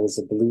repeating it as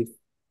a belief.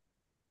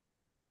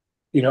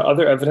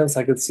 Other evidence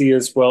I could see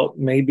is, well,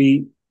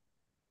 maybe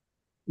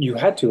you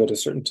had to at a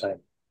certain time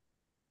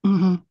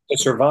to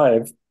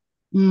survive,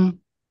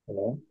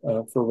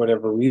 for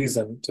whatever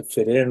reason, to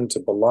fit in, to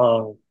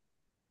belong.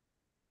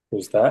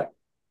 There's that.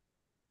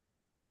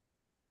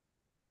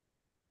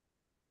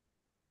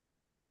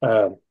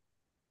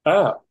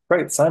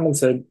 Right. Simon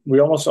said, we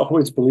almost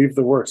always believe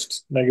the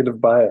worst,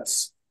 negative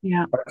bias.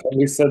 Yeah. Right,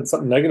 we said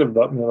something negative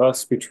about me, it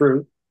must be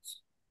true.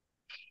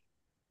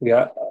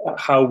 Yeah.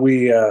 How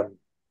we,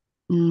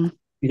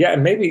 yeah,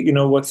 and maybe,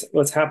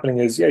 what's happening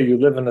is, you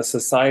live in a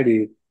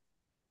society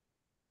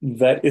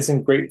that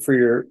isn't great for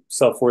your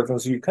self-worth. And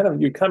so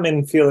you come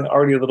in feeling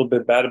already a little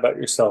bit bad about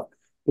yourself,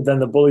 but then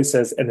the bully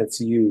says, and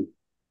it's you.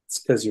 It's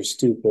because you're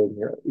stupid,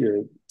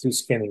 you're too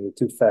skinny, you're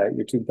too fat,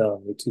 you're too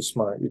dumb, you're too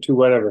smart, you're too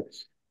whatever. And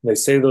they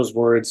say those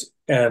words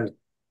and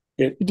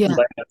it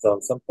lands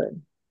on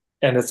something.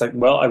 And it's like,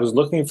 well, I was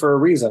looking for a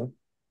reason,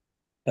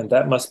 and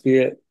that must be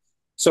it.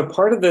 So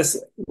part of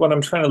this, what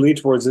I'm trying to lead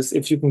towards is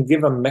if you can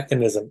give a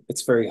mechanism,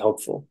 it's very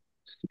helpful.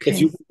 Okay. If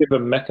you can give a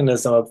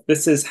mechanism of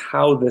this is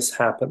how this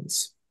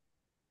happens,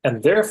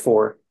 and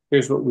therefore,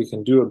 here's what we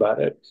can do about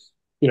it.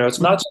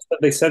 It's not just that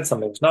they said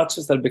something. It's not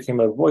just that it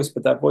became a voice,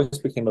 but that voice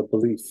became a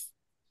belief.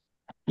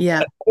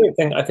 Yeah. Another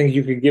thing I think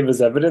you could give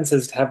as evidence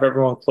is to have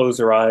everyone close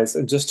their eyes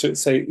and just to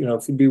say,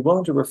 if you'd be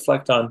willing to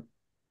reflect on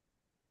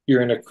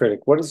your inner critic,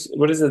 what is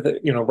it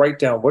that, write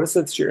down, what is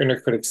it that your inner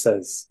critic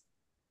says?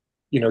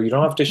 You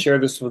don't have to share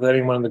this with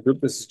anyone in the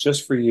group. This is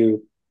just for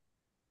you.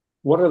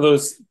 What are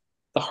the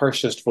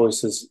harshest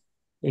voices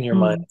in your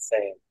mind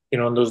saying, in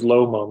those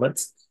low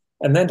moments?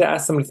 And then to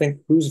ask them to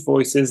think, whose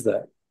voice is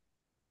that?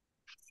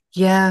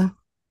 Yeah.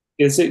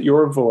 is it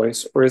your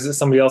voice or is it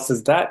somebody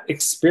else's? That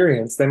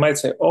experience, they might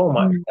say, oh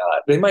my Mm. God.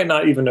 They might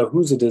not even know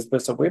whose it is,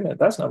 but say, wait a minute,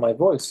 that's not my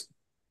voice.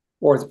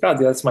 Or God,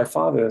 that's my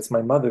father, that's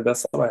my mother,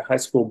 that's my high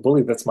school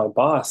bully, that's my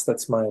boss,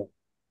 that's my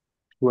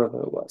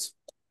whoever it was.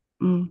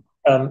 Mm.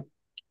 Um,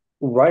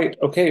 right.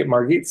 Okay.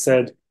 Margit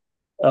said,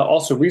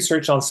 also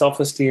research on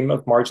self-esteem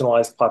of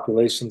marginalized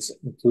populations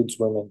includes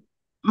women.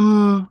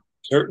 Mm.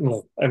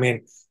 Certainly. I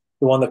mean,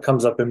 the one that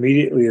comes up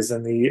immediately is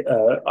in the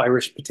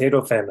Irish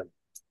potato famine.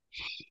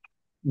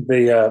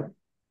 They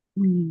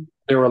Mm.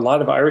 There were a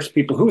lot of Irish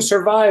people who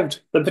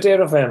survived the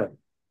potato famine,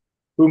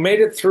 who made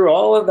it through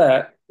all of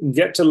that,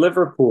 get to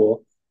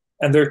Liverpool,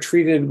 and they're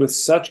treated with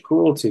such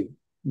cruelty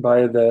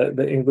by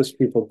the English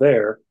people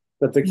there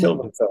that they Yeah. kill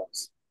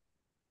themselves.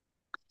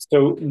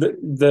 So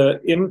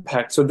the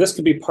impact, so this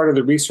could be part of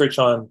the research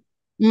on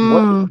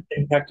what is Mm. the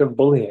impact of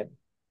bullying?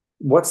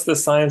 What's the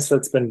science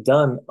that's been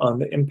done on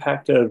the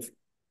impact of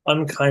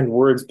unkind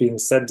words being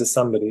said to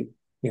somebody,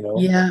 you know?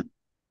 Yeah.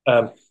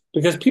 Um,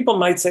 because people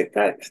might say,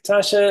 God,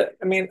 Tasha,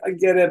 I mean, I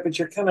get it, but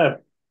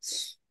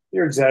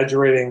you're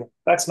exaggerating.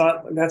 That's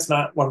not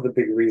one of the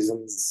big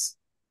reasons.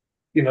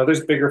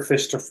 There's bigger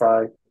fish to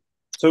fry.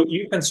 So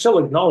you can still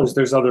acknowledge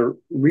there's other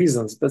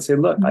reasons, but say,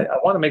 look, I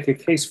want to make a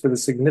case for the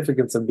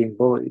significance of being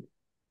bullied.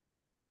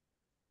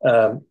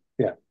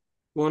 Yeah.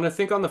 Well, and I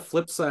think on the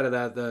flip side of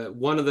that, the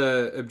one of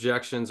the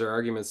objections or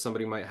arguments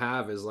somebody might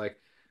have is like,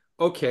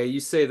 okay, you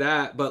say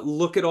that, but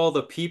look at all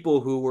the people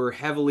who were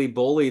heavily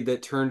bullied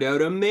that turned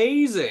out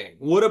amazing.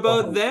 What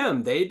about Uh-huh.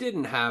 them? They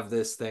didn't have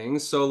this thing.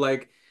 So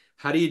like,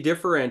 how do you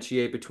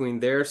differentiate between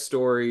their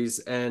stories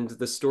and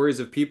the stories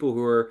of people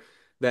who are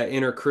that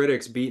inner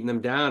critics beating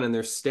them down and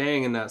they're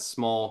staying in that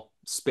small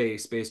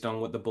space based on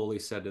what the bully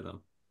said to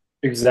them?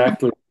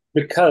 Exactly.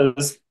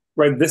 Because,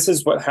 right, this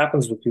is what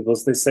happens with people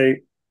is they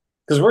say,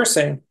 because we're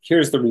saying,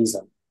 here's the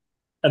reason.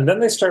 And then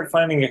they start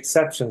finding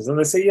exceptions and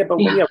they say, Yeah.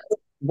 yeah,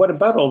 what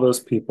about all those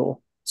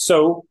people?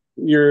 So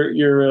your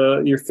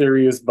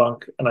theory is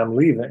bunk and I'm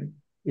leaving,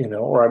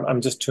 or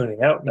I'm just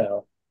tuning out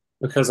now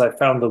because I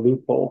found the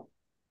loophole.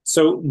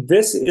 So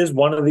this is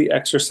one of the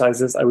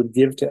exercises I would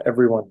give to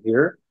everyone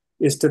here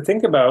is to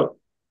think about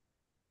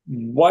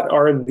what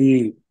are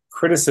the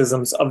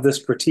criticisms of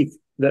this critique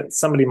that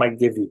somebody might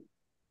give you.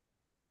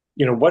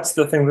 What's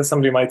the thing that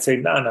somebody might say,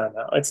 no, no,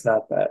 no, it's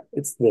not that,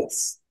 it's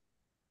this.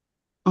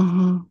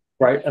 Mm-hmm.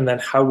 Right? And then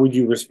how would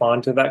you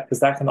respond to that? Because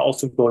that can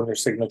also go in your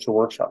signature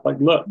workshop. Like,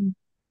 look,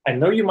 I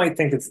know you might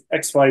think it's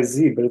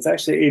XYZ, but it's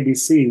actually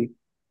ABC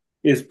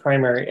is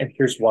primary, and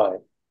here's why.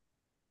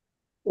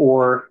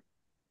 Or,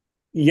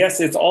 yes,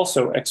 it's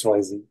also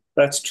XYZ.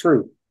 That's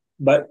true,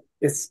 but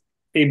it's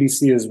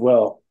ABC as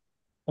well.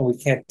 And we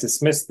can't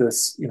dismiss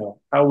this.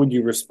 How would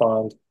you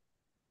respond?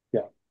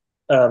 Yeah.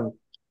 Um,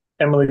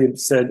 Emily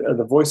said,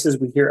 the voices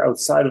we hear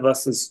outside of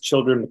us as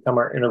children become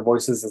our inner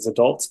voices as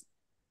adults.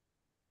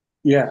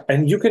 Yeah,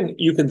 and you can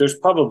there's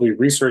probably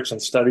research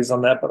and studies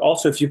on that, but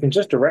also if you can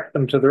just direct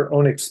them to their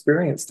own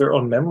experience, their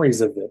own memories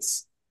of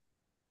this.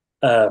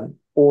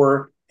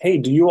 Or, hey,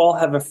 do you all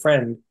have a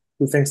friend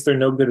who thinks they're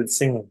no good at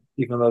singing,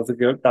 even though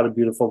they've got a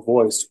beautiful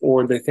voice,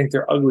 or they think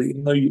they're ugly,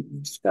 even though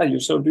God, you're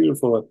so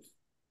beautiful.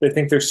 They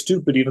think they're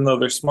stupid, even though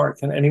they're smart.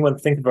 Can anyone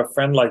think of a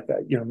friend like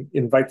that?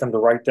 Invite them to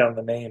write down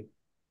the name.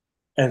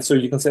 And so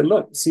you can say,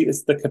 look, see,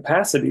 it's the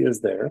capacity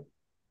is there,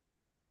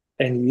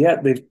 and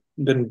yet they've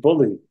been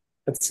bullied.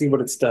 Let's see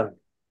what it's done.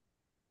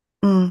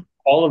 Mm.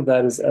 All of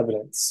that is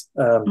evidence.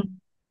 Mm.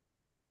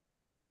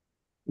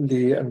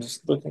 I'm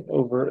just looking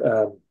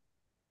over.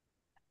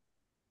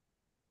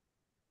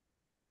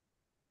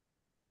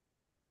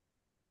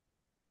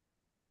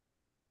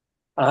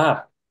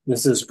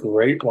 This is a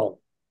great one.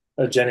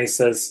 Jenny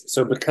says,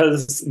 so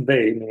because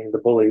they, meaning the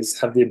bullies,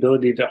 have the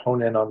ability to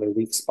hone in on their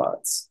weak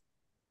spots.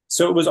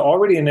 So it was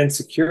already an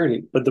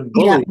insecurity, but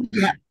Yeah.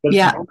 Yeah. the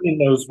Yeah. bully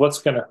knows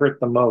what's going to hurt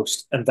the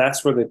most, and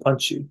that's where they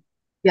punch you.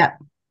 Yeah.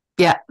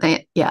 Yeah.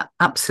 Yeah.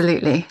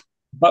 Absolutely.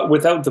 But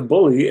without the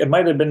bully, it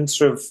might have been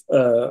sort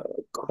of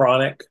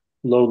chronic,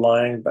 low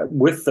lying, but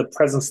with the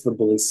presence of the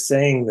bully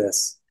saying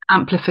this.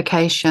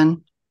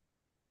 Amplification.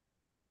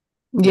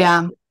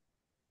 Yeah.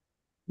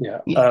 Yeah.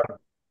 Yeah. Yeah.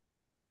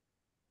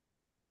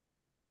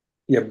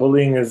 Yeah,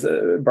 bullying is,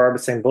 Barbara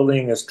saying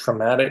bullying is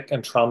traumatic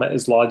and trauma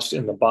is lodged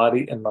in the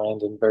body and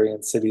mind in very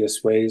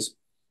insidious ways.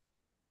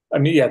 I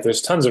mean, yeah,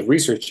 there's tons of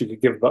research you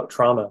could give about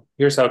trauma.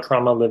 Here's how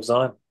trauma lives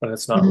on when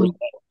it's not Mm. resolved.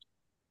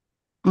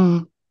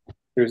 Mm.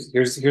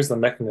 Here's the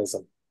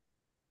mechanism.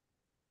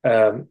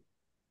 Um,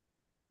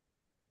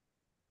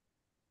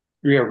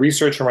 yeah,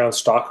 research around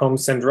Stockholm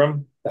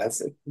syndrome.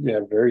 That's yeah,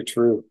 very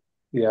true.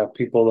 Yeah,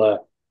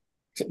 people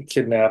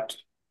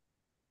kidnapped,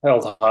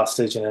 held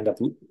hostage, and end up.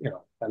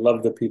 I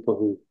love the people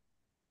who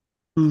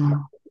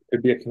Mm.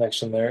 could be a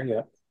connection there.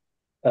 Yeah.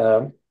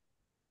 Um,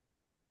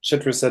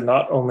 Chitra said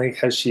not only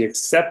has she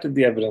accepted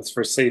the evidence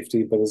for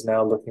safety, but is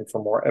now looking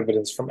for more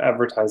evidence from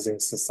advertising,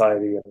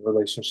 society, and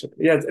relationship.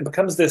 Yeah, it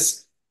becomes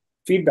this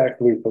feedback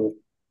loop of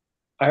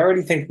I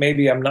already think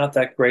maybe I'm not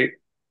that great.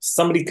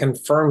 Somebody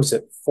confirms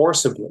it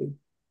forcibly,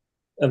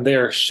 and they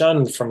are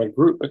shunned from a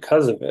group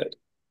because of it.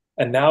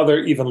 And now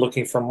they're even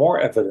looking for more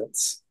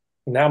evidence.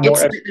 Now more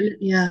It's evidence.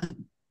 yeah,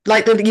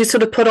 like you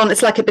sort of put on.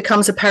 It's like it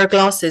becomes a pair of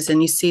glasses,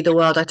 and you see the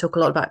world. I talk a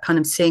lot about kind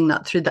of seeing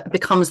that through that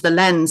becomes the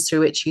lens through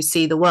which you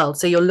see the world.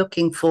 So you're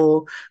looking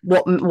for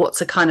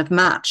what's a kind of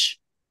match,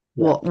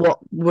 Yeah.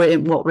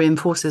 what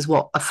reinforces,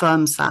 what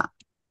affirms that.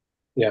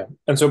 Yeah.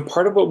 And so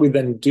part of what we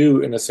then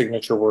do in a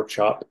signature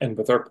workshop and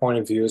with our point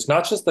of view is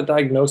not just the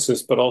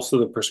diagnosis, but also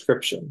the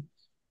prescription.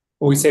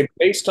 We say,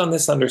 based on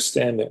this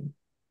understanding,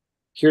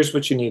 here's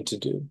what you need to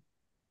do.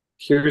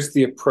 Here's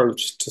the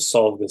approach to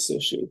solve this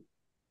issue.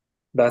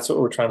 That's what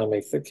we're trying to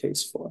make the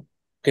case for.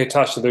 Okay,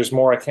 Tasha, there's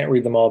more. I can't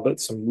read them all, but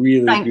some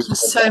really Thank you beautiful.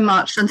 so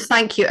much. And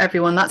thank you,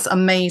 everyone. That's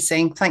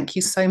amazing. Thank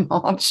you so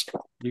much.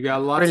 You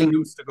got lots of Brilliant.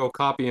 notes to go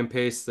copy and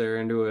paste there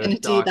into a Going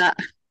to do doc. that.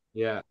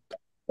 Yeah.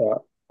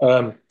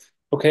 Yeah.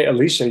 Okay,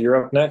 Alicia,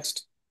 you're up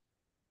next.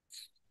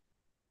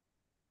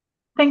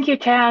 Thank you,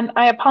 Tan.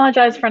 I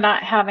apologize for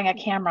not having a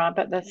camera,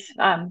 but this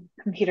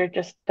computer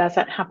just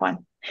doesn't have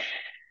one.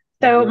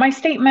 So my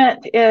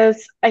statement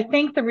is, I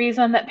think the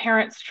reason that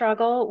parents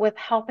struggle with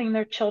helping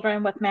their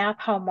children with math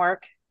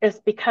homework is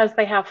because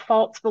they have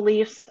false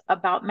beliefs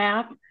about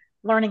math,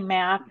 learning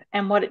math,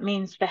 and what it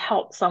means to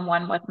help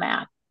someone with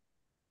math.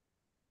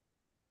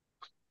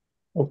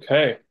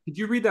 Okay. Could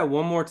you read that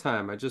one more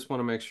time? I just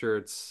want to make sure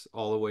it's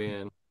all the way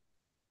in.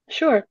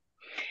 Sure.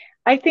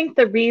 I think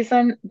the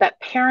reason that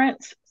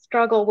parents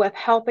struggle with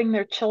helping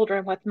their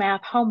children with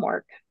math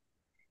homework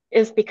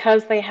is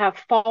because they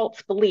have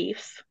false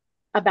beliefs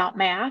about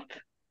math,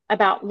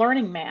 about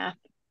learning math,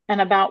 and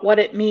about what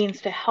it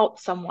means to help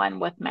someone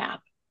with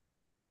math.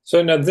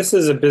 So now this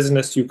is a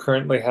business you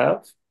currently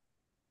have,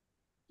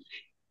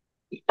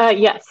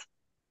 Yes.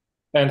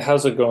 and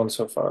how's it going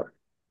so far?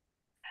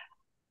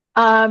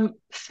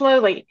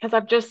 Slowly, because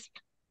I've just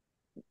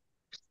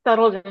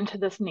settled into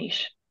this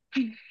niche.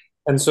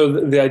 And so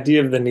the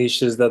idea of the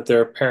niche is that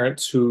there are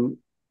parents who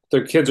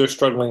their kids are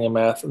struggling in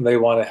math and they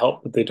want to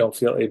help, but they don't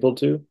feel able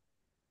to.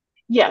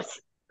 Yes.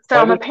 So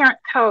Why I'm a did, parent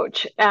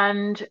coach,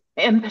 and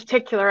in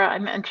particular,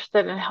 I'm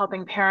interested in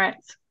helping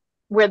parents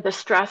where the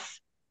stress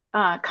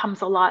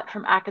comes a lot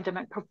from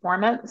academic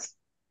performance.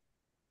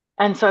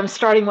 And so I'm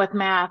starting with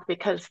math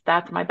because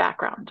that's my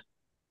background,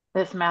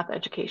 is math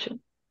education.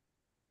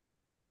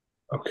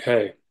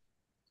 okay.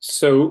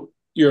 So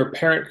you're a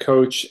parent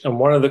coach, and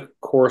one of the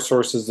core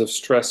sources of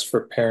stress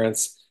for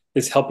parents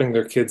is helping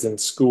their kids in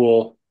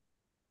school,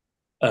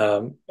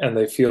 and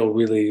they feel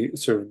really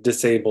sort of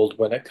disabled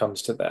when it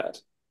comes to that.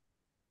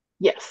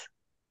 Yes.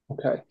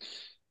 Okay.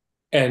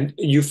 And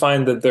you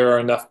find that there are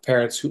enough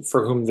parents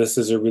for whom this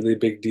is a really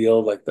big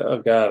deal, like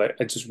oh God,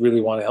 I just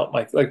really want to help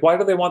like why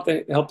do they want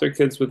to help their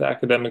kids with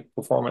academic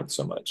performance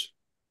so much?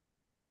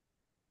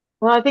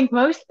 Well, I think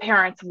most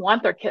parents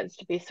want their kids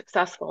to be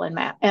successful in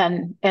math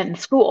and in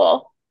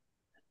school,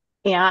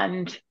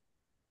 and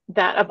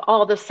that of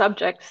all the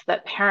subjects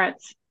that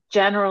parents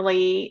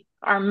generally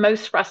are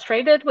most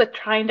frustrated with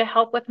trying to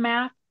help with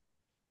math,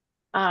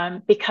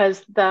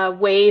 because the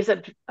ways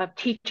of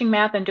teaching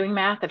math and doing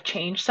math have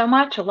changed so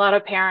much. A lot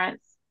of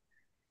parents,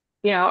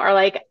 are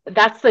like,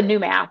 that's the new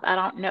math. I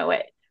don't know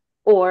it.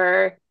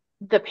 Or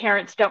the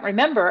parents don't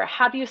remember,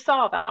 how do you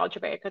solve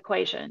algebraic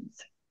equations?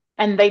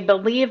 And they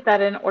believe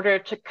that in order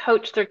to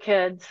coach their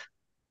kids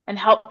and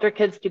help their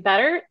kids do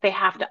better, they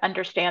have to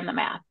understand the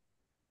math.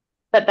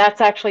 But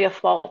that's actually a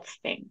false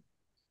thing.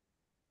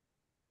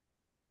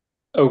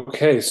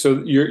 Okay,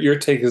 so your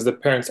take is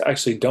that parents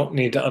actually don't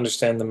need to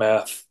understand the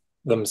math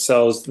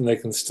themselves, and they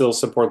can still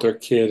support their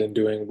kid in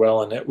doing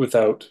well in it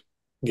without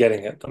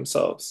getting it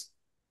themselves.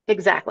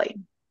 Exactly.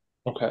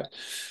 Okay.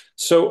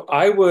 So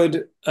I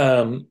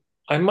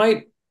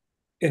might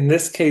in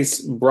this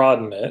case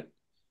broaden it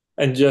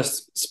and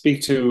just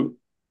speak to,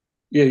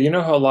 yeah, you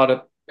know how a lot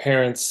of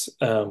parents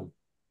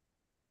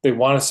they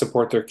want to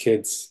support their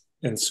kids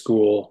in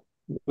school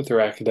with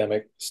their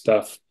academic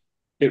stuff.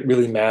 It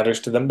really matters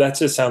to them. That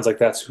just sounds like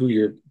that's who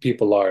your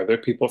people are. They're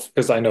people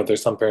because I know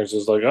there's some parents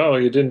who's like, oh,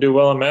 you didn't do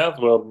well in math.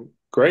 Well,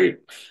 great.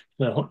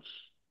 You know,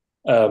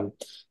 um,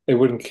 they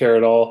wouldn't care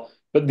at all.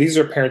 But these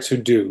are parents who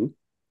do.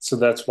 So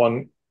that's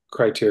one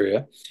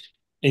criteria.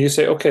 And you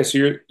say, okay, so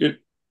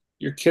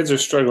your kids are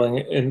struggling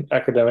in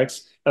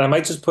academics, and I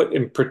might just put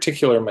in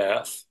particular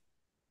math,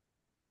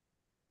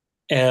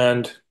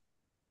 and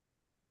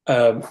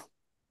um,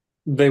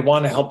 they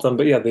want to help them,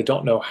 but yeah, they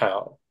don't know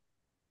how.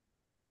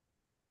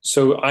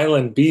 So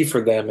island B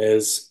for them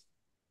is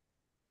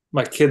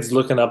my kids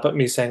looking up at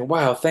me saying,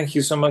 wow, thank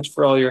you so much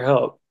for all your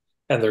help.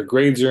 And their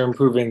grades are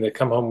improving. They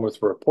come home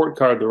with a report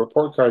card. The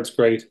report card's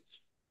great.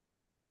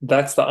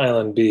 That's the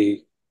island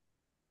B.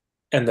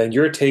 And then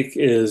your take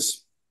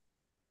is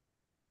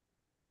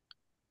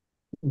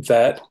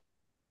that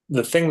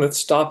the thing that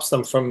stops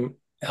them from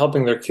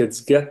helping their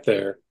kids get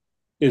there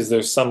is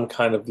there's some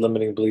kind of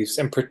limiting beliefs,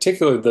 in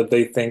particular that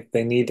they think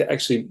they need to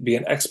actually be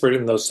an expert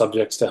in those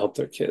subjects to help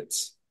their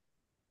kids.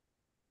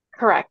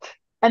 Correct.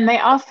 And they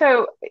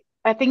also,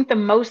 I think the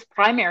most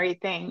primary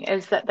thing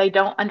is that they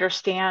don't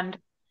understand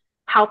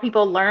how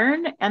people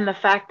learn, and the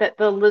fact that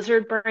the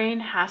lizard brain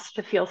has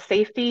to feel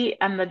safety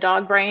and the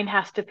dog brain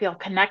has to feel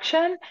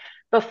connection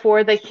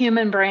before the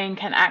human brain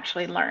can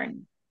actually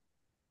learn.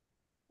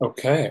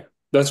 Okay,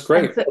 that's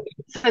And great.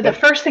 so the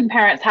first thing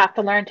parents have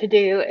to learn to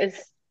do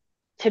is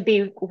to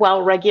be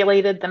well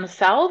regulated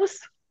themselves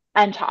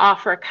and to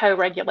offer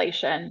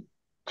co-regulation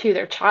to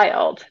their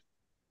child.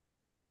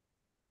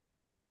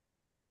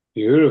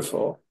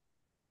 Beautiful.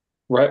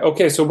 Right.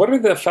 Okay, so what are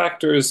the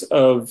factors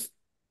of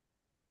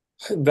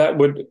that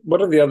would,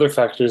 what are the other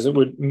factors that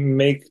would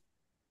make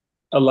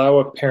allow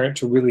a parent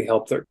to really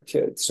help their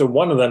kid? So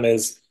one of them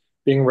is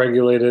being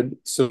regulated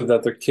so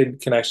that their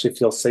kid can actually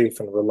feel safe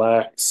and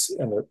relax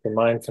and their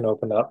mind can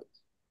open up.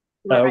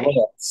 What Right.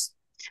 else?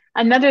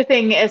 Another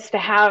thing is to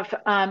have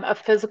a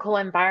physical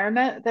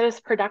environment that is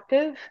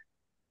productive.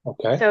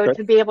 Okay, So great.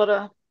 to be able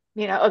to,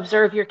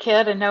 observe your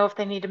kid and know if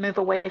they need to move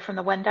away from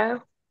the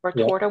window or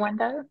Yeah, toward a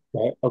window.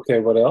 right. Okay,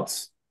 what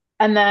else?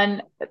 And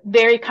then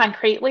very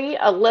concretely,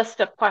 a list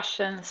of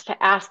questions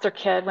to ask their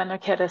kid when their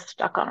kid is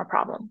stuck on a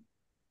problem.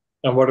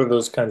 And what are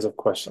those kinds of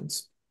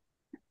questions?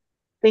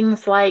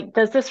 Things like,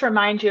 does this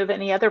remind you of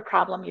any other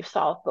problem you've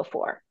solved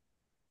before?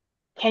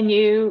 Can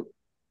you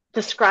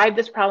describe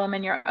this problem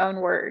in your own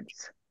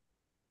words?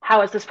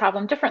 How is this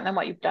problem different than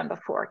what you've done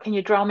before? Can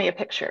you draw me a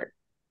picture?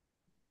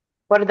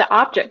 What are the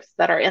objects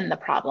that are in the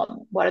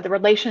problem? What are the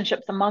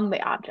relationships among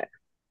the objects?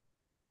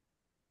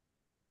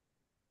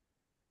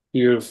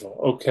 Beautiful.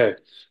 Okay.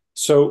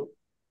 So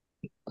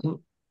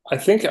I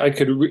think I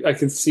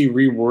could see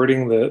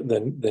rewording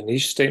the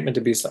niche statement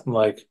to be something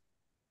like,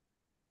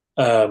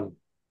 um,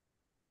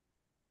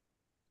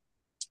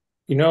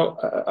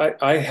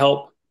 I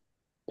help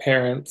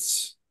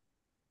parents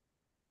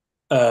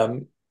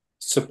um,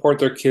 support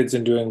their kids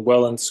in doing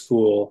well in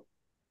school,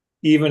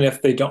 even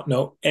if they don't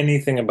know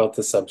anything about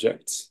the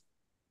subjects.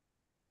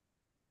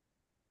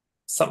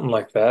 Something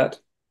like that.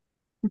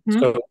 Mm-hmm.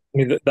 So, I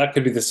mean, that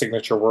could be the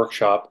signature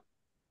workshop.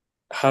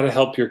 How to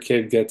help your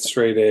kid get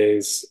straight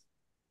A's,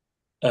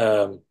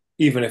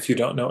 even if you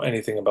don't know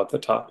anything about the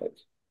topic.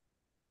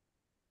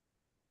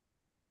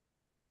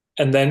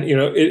 And then,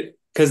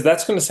 because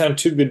that's going to sound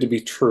too good to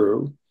be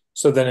true.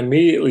 So then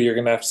immediately you're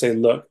going to have to say,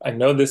 look, I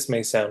know this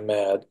may sound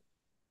mad,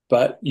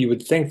 but you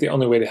would think the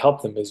only way to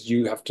help them is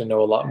you have to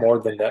know a lot more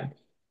than them.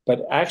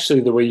 But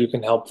actually, the way you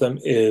can help them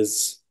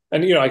is,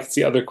 and I can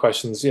see other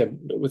questions, yeah,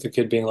 with a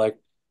kid being like,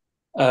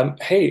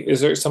 hey, is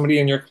there somebody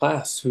in your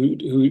class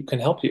who can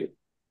help you?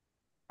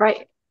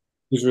 Right.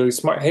 Who's really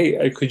smart?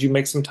 Hey, could you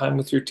make some time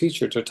with your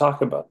teacher to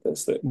talk about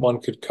this? That one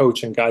could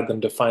coach and guide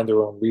them to find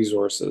their own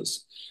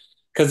resources.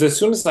 Because as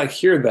soon as I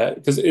hear that,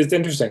 because it's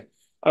interesting,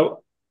 I,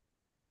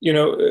 you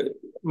know, uh,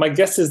 my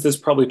guess is this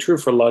is probably true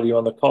for a lot of you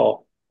on the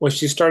call. When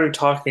she started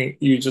talking,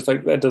 you just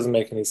like, that doesn't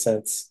make any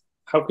sense.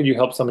 How could you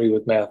help somebody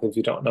with math if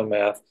you don't know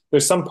math?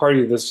 There's some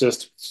party that's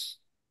just,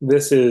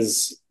 this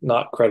is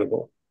not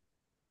credible.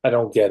 I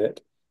don't get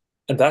it.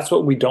 And that's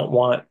what we don't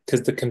want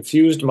because the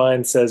confused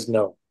mind says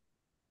no.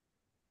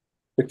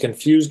 The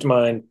confused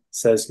mind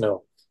says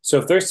no. So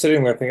if they're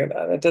sitting there thinking,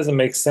 "Ah, that doesn't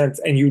make sense,"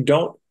 and you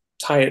don't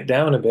tie it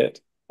down a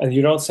bit, and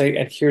you don't say,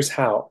 and here's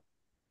how,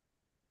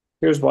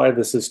 here's why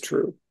this is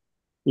true.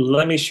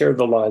 Let me share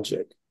the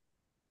logic.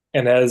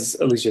 And as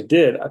Alicia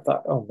did, I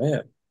thought, oh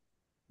man,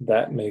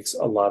 that makes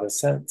a lot of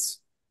sense.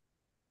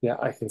 Yeah,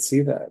 I can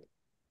see that.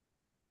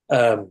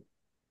 Um,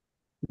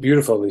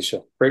 Beautiful,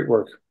 Alicia. Great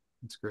work.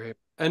 That's great.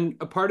 And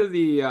a part of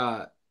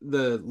the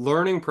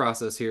learning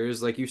process here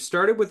is like you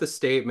started with a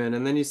statement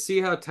and then you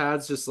see how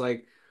Tad's just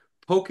like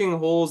poking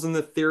holes in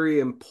the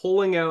theory and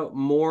pulling out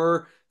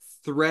more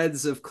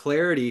threads of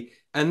clarity.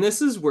 And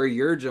this is where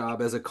your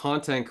job as a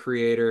content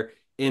creator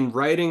in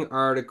writing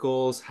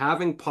articles,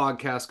 having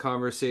podcast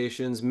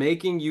conversations,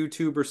 making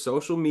YouTube or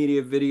social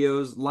media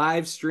videos,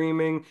 live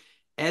streaming,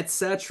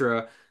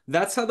 etc.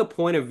 That's how the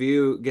point of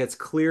view gets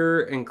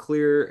clearer and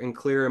clearer and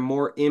clearer and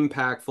more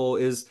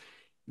impactful is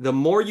the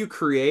more you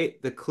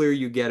create, the clearer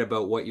you get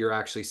about what you're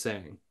actually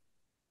saying.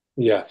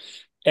 Yeah.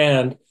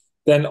 And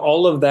then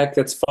all of that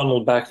gets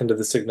funneled back into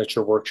the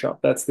signature workshop.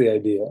 That's the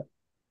idea.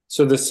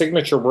 So the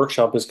signature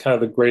workshop is kind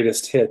of the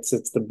greatest hits.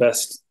 It's the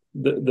best,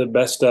 the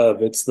best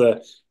of. It's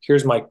the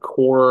here's my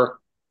core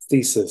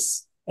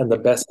thesis and the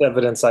best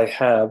evidence I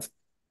have.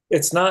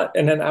 It's not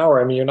in an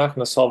hour. I mean, you're not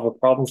going to solve a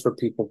problem for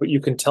people, but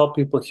you can tell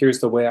people here's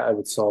the way I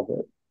would solve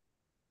it.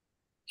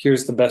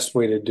 Here's the best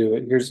way to do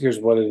it. Here's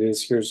what it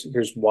is.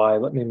 Here's why.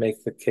 Let me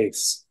make the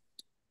case.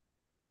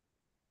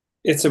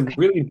 It's a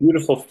really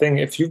beautiful thing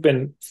if you've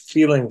been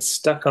feeling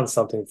stuck on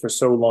something for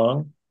so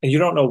long and you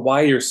don't know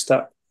why you're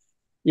stuck.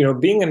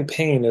 Being in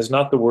pain is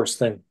not the worst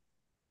thing.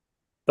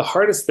 The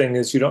hardest thing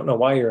is you don't know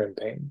why you're in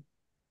pain.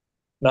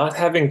 Not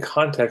having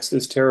context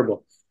is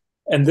terrible.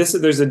 And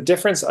there's a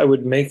difference I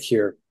would make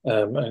here.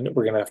 And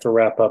we're going to have to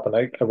wrap up, and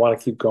I want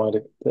to keep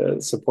going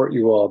to support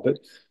you all. But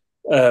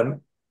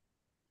um,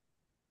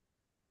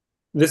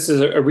 this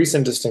is a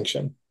recent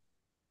distinction.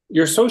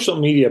 Your social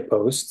media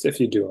posts, if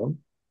you do them,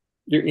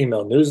 your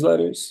email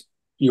newsletters,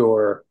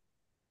 your,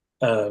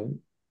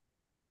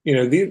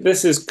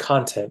 this is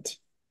content.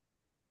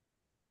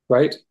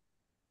 right?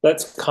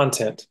 That's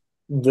content.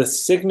 The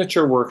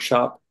signature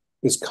workshop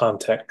is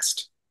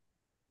context.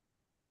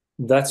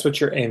 That's what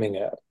you're aiming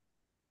at.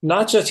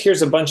 Not just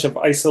here's a bunch of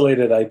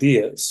isolated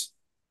ideas,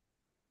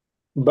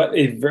 but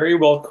a very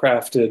well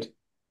crafted,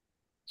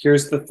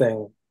 here's the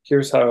thing,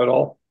 here's how it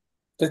all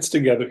fits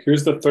together,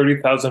 here's the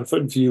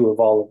 30,000-foot view of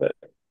all of it.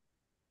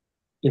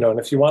 And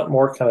if you want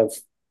more kind of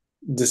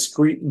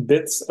discrete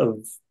bits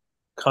of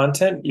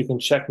content, you can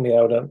check me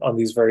out on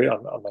these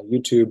on my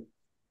YouTube.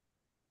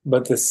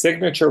 But the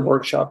signature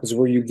workshop is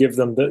where you give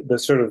them the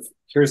sort of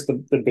here's the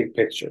big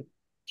picture,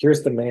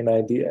 here's the main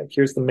idea,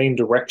 here's the main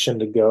direction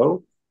to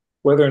go.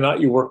 Whether or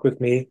not you work with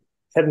me,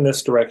 head in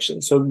this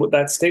direction. So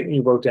that statement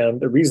you wrote down,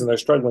 the reason they're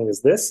struggling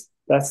is this.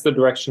 That's the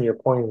direction you're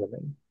pointing them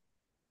in.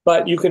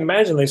 But you can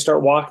imagine they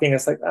start walking.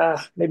 It's like,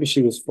 maybe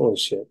she was full of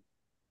shit.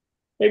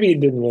 Maybe he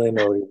didn't really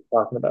know what he was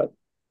talking about.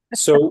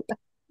 So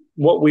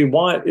what we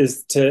want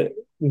is to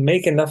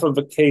make enough of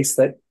a case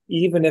that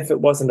even if it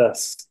wasn't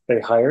us they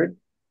hired,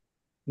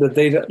 that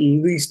they'd at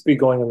least be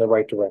going in the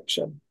right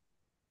direction.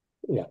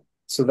 Yeah.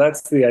 So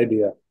that's the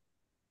idea.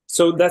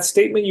 So that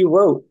statement you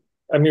wrote,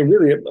 I mean,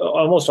 really,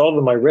 almost all of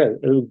them I read.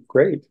 It was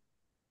great.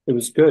 It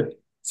was good.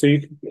 So you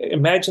can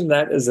imagine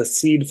that as a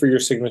seed for your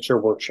signature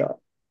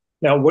workshop.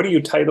 Now, what do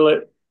you title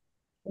it?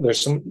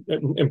 There's some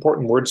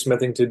important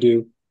wordsmithing to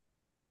do.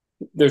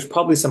 There's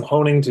probably some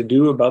honing to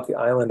do about the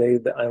island A,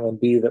 the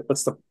island B, that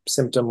what's the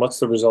symptom, what's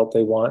the result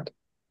they want.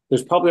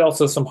 There's probably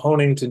also some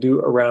honing to do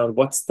around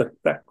what's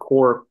that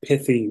core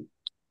pithy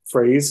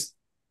phrase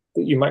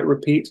that you might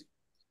repeat.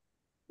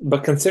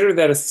 But consider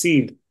that a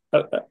seed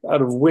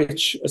out of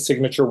which a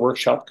signature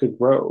workshop could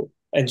grow.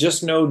 And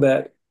just know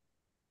that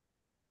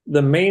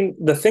the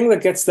thing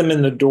that gets them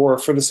in the door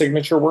for the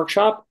signature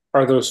workshop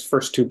are those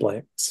first two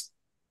blanks,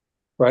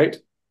 right?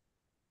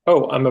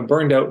 Oh, I'm a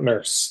burned out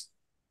nurse,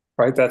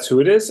 right? That's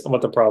who it is and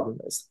what the problem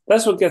is.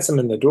 That's what gets them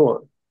in the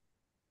door.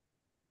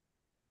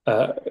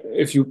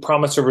 If you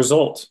promise a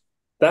result,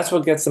 that's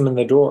what gets them in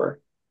the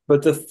door.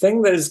 But the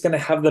thing that is going to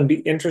have them be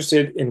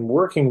interested in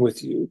working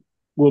with you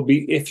will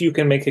be if you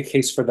can make a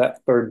case for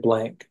that third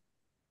blank,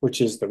 which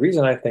is the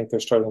reason I think they're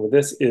struggling with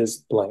this is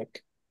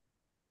blank.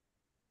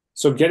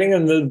 So getting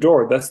in the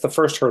door, that's the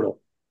first hurdle.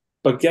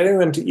 But getting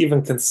them to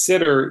even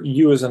consider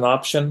you as an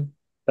option,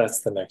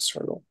 that's the next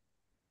hurdle.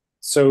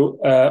 So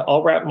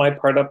I'll wrap my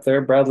part up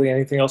there. Bradley,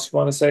 anything else you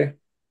want to say?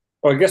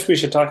 Oh, I guess we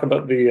should talk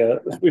about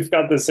we've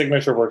got the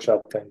signature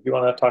workshop thing. You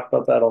want to talk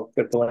about that? I'll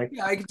get the link.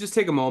 Yeah, I could just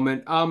take a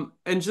moment.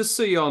 And just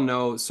so you all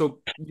know, so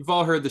you've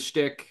all heard the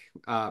shtick,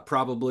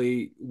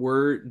 probably.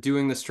 We're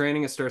doing this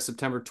training. It starts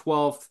September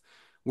 12th,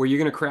 where you're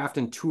going to craft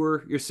and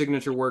tour your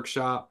signature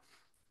workshop.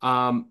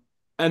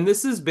 And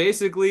this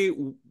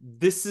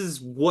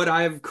is what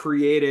I've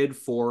created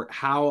for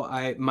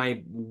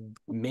my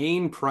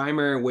main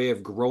primary way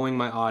of growing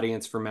my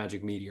audience for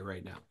Majik Media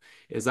right now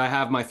is I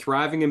have my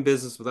Thriving in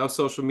Business Without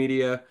Social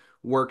Media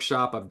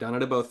workshop. I've done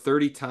it about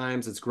 30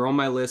 times. It's grown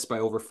my list by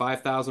over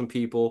 5,000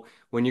 people.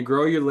 When you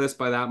grow your list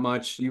by that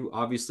much, you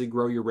obviously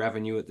grow your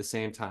revenue at the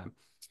same time.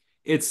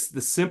 It's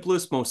the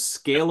simplest,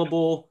 most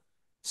scalable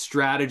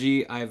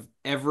strategy I've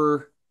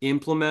ever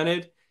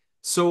implemented.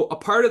 So a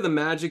part of the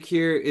magic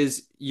here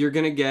is you're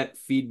going to get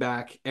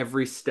feedback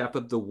every step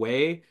of the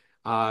way.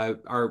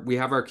 We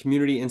have our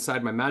community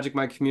inside my Majik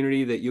Mind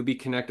community that you'll be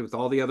connected with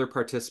all the other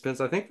participants.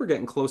 I think we're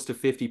getting close to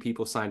 50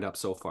 people signed up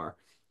so far.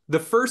 The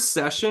first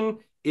session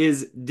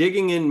is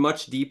digging in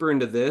much deeper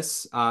into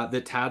this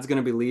that Tad's going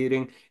to be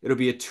leading. It'll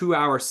be a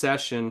 2-hour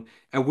session,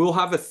 and we'll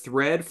have a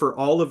thread for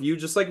all of you,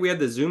 just like we had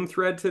the Zoom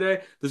thread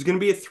today. There's going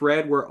to be a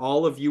thread where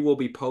all of you will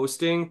be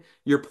posting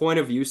your point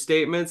of view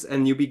statements,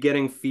 and you'll be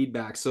getting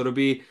feedback. So it'll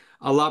be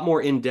a lot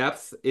more in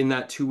depth in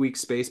that 2-week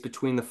space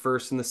between the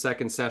first and the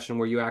second session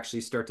where you actually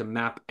start to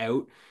map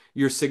out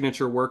your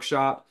signature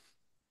workshop.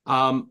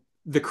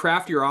 The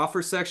craft your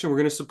offer section, we're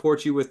going to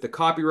support you with the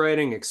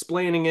copywriting,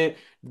 explaining it,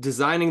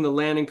 designing the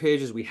landing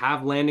pages. We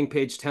have landing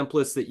page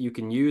templates that you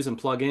can use and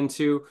plug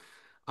into.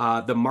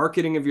 The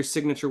marketing of your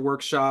signature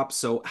workshop.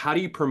 So how do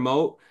you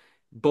promote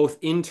both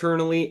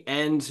internally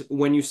and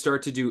when you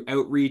start to do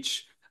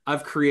outreach? We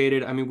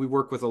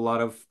work with a lot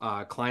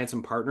of clients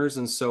and partners.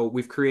 And so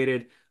we've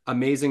created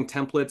amazing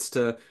templates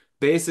to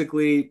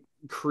basically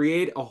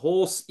create a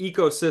whole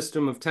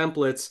ecosystem of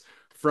templates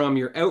from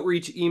your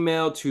outreach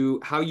email to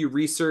how you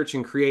research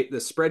and create the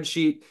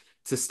spreadsheet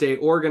to stay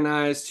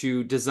organized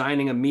to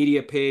designing a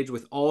media page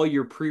with all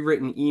your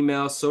pre-written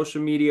emails,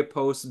 social media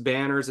posts,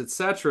 banners,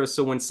 etc.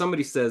 So when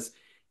somebody says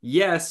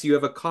yes, you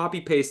have a copy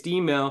paste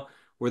email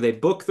where they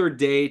book their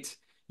date,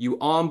 you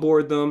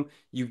onboard them,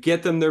 you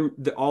get them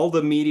all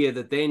the media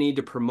that they need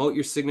to promote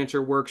your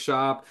signature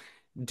workshop,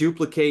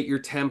 duplicate your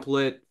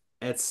template,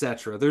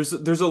 etc.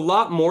 There's a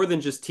lot more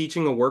than just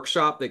teaching a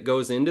workshop that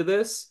goes into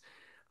this.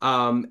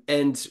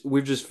 And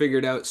we've just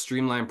figured out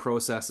streamlined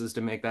processes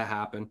to make that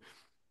happen.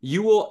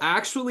 You will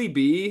actually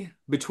be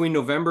between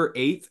November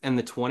 8th and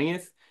the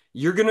 20th.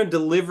 You're going to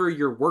deliver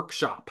your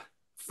workshop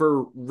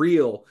for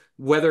real,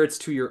 whether it's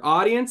to your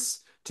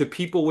audience, to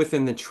people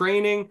within the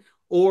training,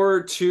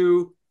 or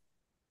to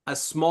a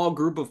small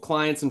group of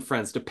clients and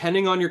friends,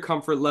 depending on your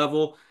comfort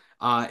level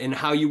and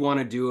how you want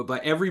to do it.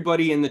 But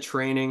everybody in the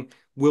training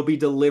will be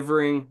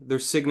delivering their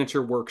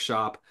signature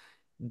workshop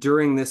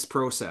during this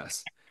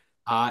process.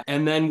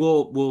 And then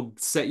we'll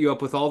set you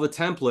up with all the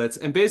templates.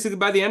 And basically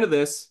by the end of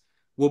this,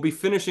 we'll be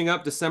finishing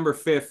up December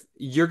 5th.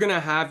 You're going to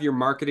have your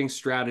marketing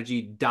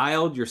strategy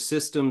dialed, your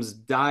systems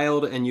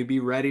dialed, and you'll be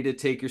ready to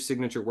take your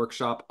signature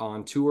workshop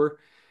on tour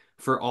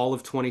for all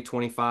of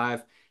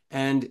 2025.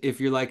 And if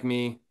you're like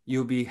me,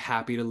 you'll be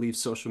happy to leave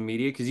social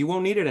media because you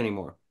won't need it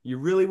anymore. You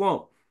really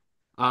won't.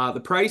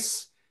 The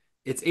price,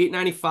 it's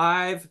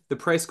 $895. The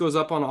price goes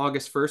up on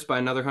August 1st by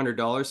another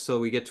 $100, so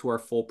we get to our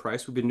full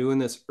price. We've been doing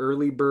this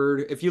early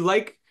bird. If you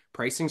like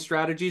pricing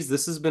strategies,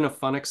 this has been a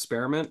fun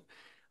experiment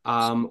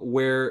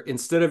where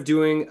instead of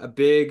doing a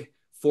big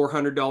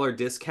 $400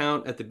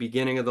 discount at the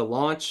beginning of the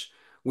launch,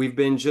 we've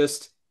been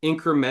just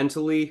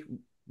incrementally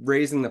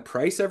raising the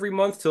price every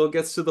month till it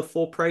gets to the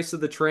full price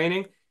of the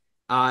training.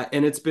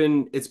 And it's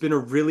been a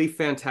really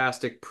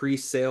fantastic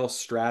pre-sale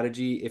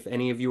strategy. If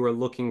any of you are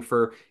looking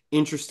for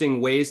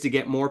interesting ways to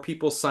get more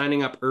people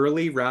signing up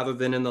early rather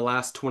than in the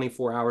last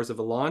 24 hours of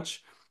a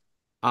launch.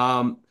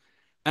 Um,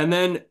 and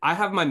then I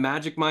have my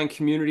Majik Mind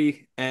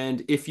community,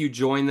 and if you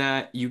join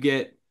that,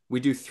 we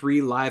do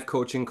 3 live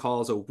coaching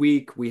calls a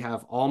week. We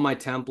have all my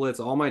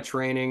templates, all my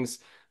trainings.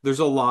 There's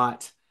a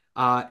lot.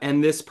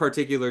 And this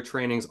particular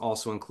training is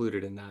also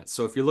included in that.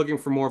 So if you're looking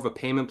for more of a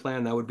payment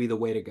plan, that would be the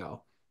way to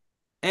go.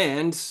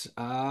 And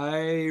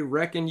I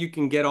reckon you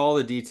can get all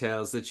the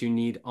details that you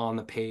need on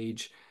the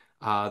page.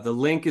 The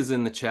link is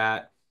in the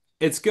chat.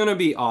 It's going to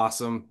be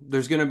awesome.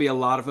 There's going to be a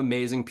lot of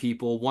amazing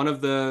people. One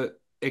of the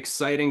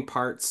exciting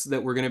parts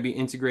that we're going to be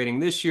integrating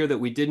this year that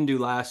we didn't do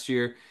last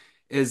year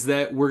is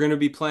that we're going to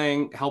be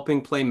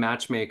helping play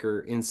matchmaker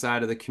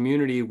inside of the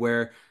community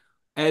where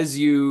as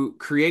you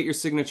create your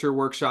signature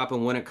workshop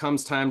and when it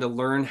comes time to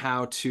learn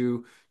how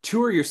to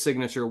tour your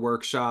signature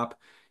workshop,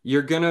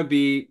 you're going to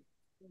be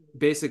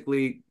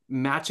basically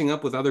matching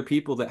up with other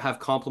people that have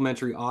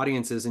complementary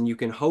audiences and you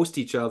can host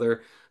each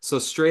other. So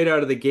straight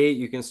out of the gate,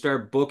 you can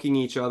start booking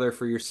each other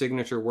for your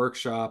signature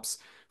workshops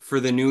for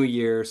the new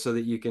year so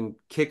that you can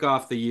kick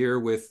off the year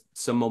with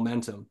some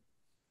momentum.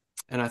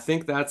 And I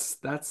think that's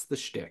the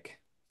shtick.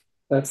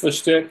 That's the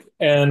shtick.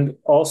 And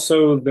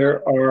also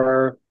there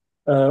are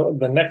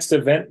the next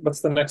event.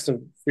 What's the next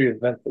free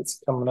event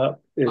that's coming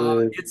up?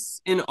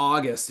 It's in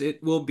August.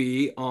 It will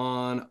be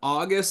on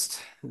August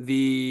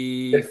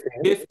the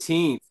 15th.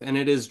 15th, and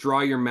it is Draw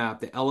Your Map,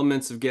 the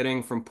elements of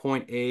getting from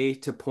point A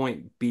to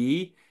point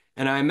B.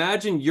 And I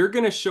imagine you're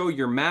going to show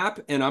your map,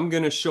 and I'm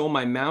going to show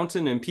my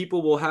mountain, and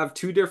people will have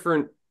 2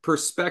 different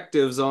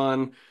perspectives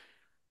on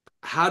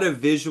how to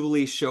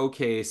visually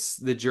showcase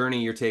the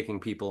journey you're taking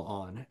people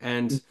on.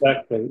 And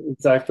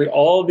Exactly.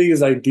 All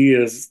these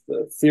ideas,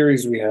 the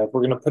theories we have,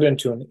 we're going to put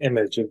into an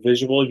image, a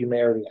visual. You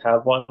may already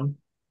have one,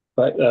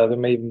 but there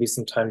may even be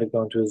some time to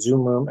go into a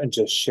Zoom room and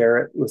just share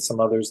it with some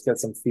others, get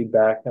some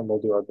feedback, and we'll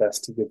do our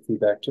best to give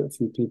feedback to a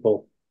few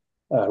people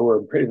who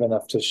are brave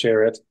enough to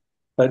share it.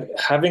 But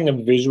having a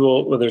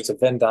visual, whether it's a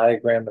Venn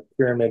diagram, a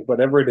pyramid,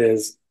 whatever it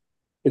is,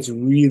 it's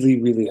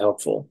really, really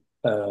helpful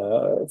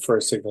for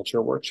a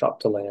signature workshop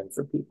to land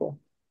for people.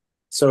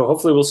 So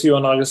hopefully we'll see you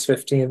on August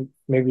 15th.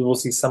 Maybe we'll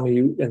see some of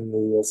you in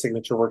the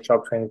signature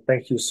workshop training.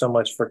 Thank you so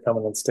much for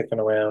coming and sticking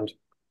around.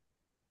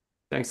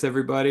 thanks,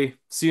 everybody.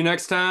 See you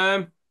next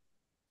time.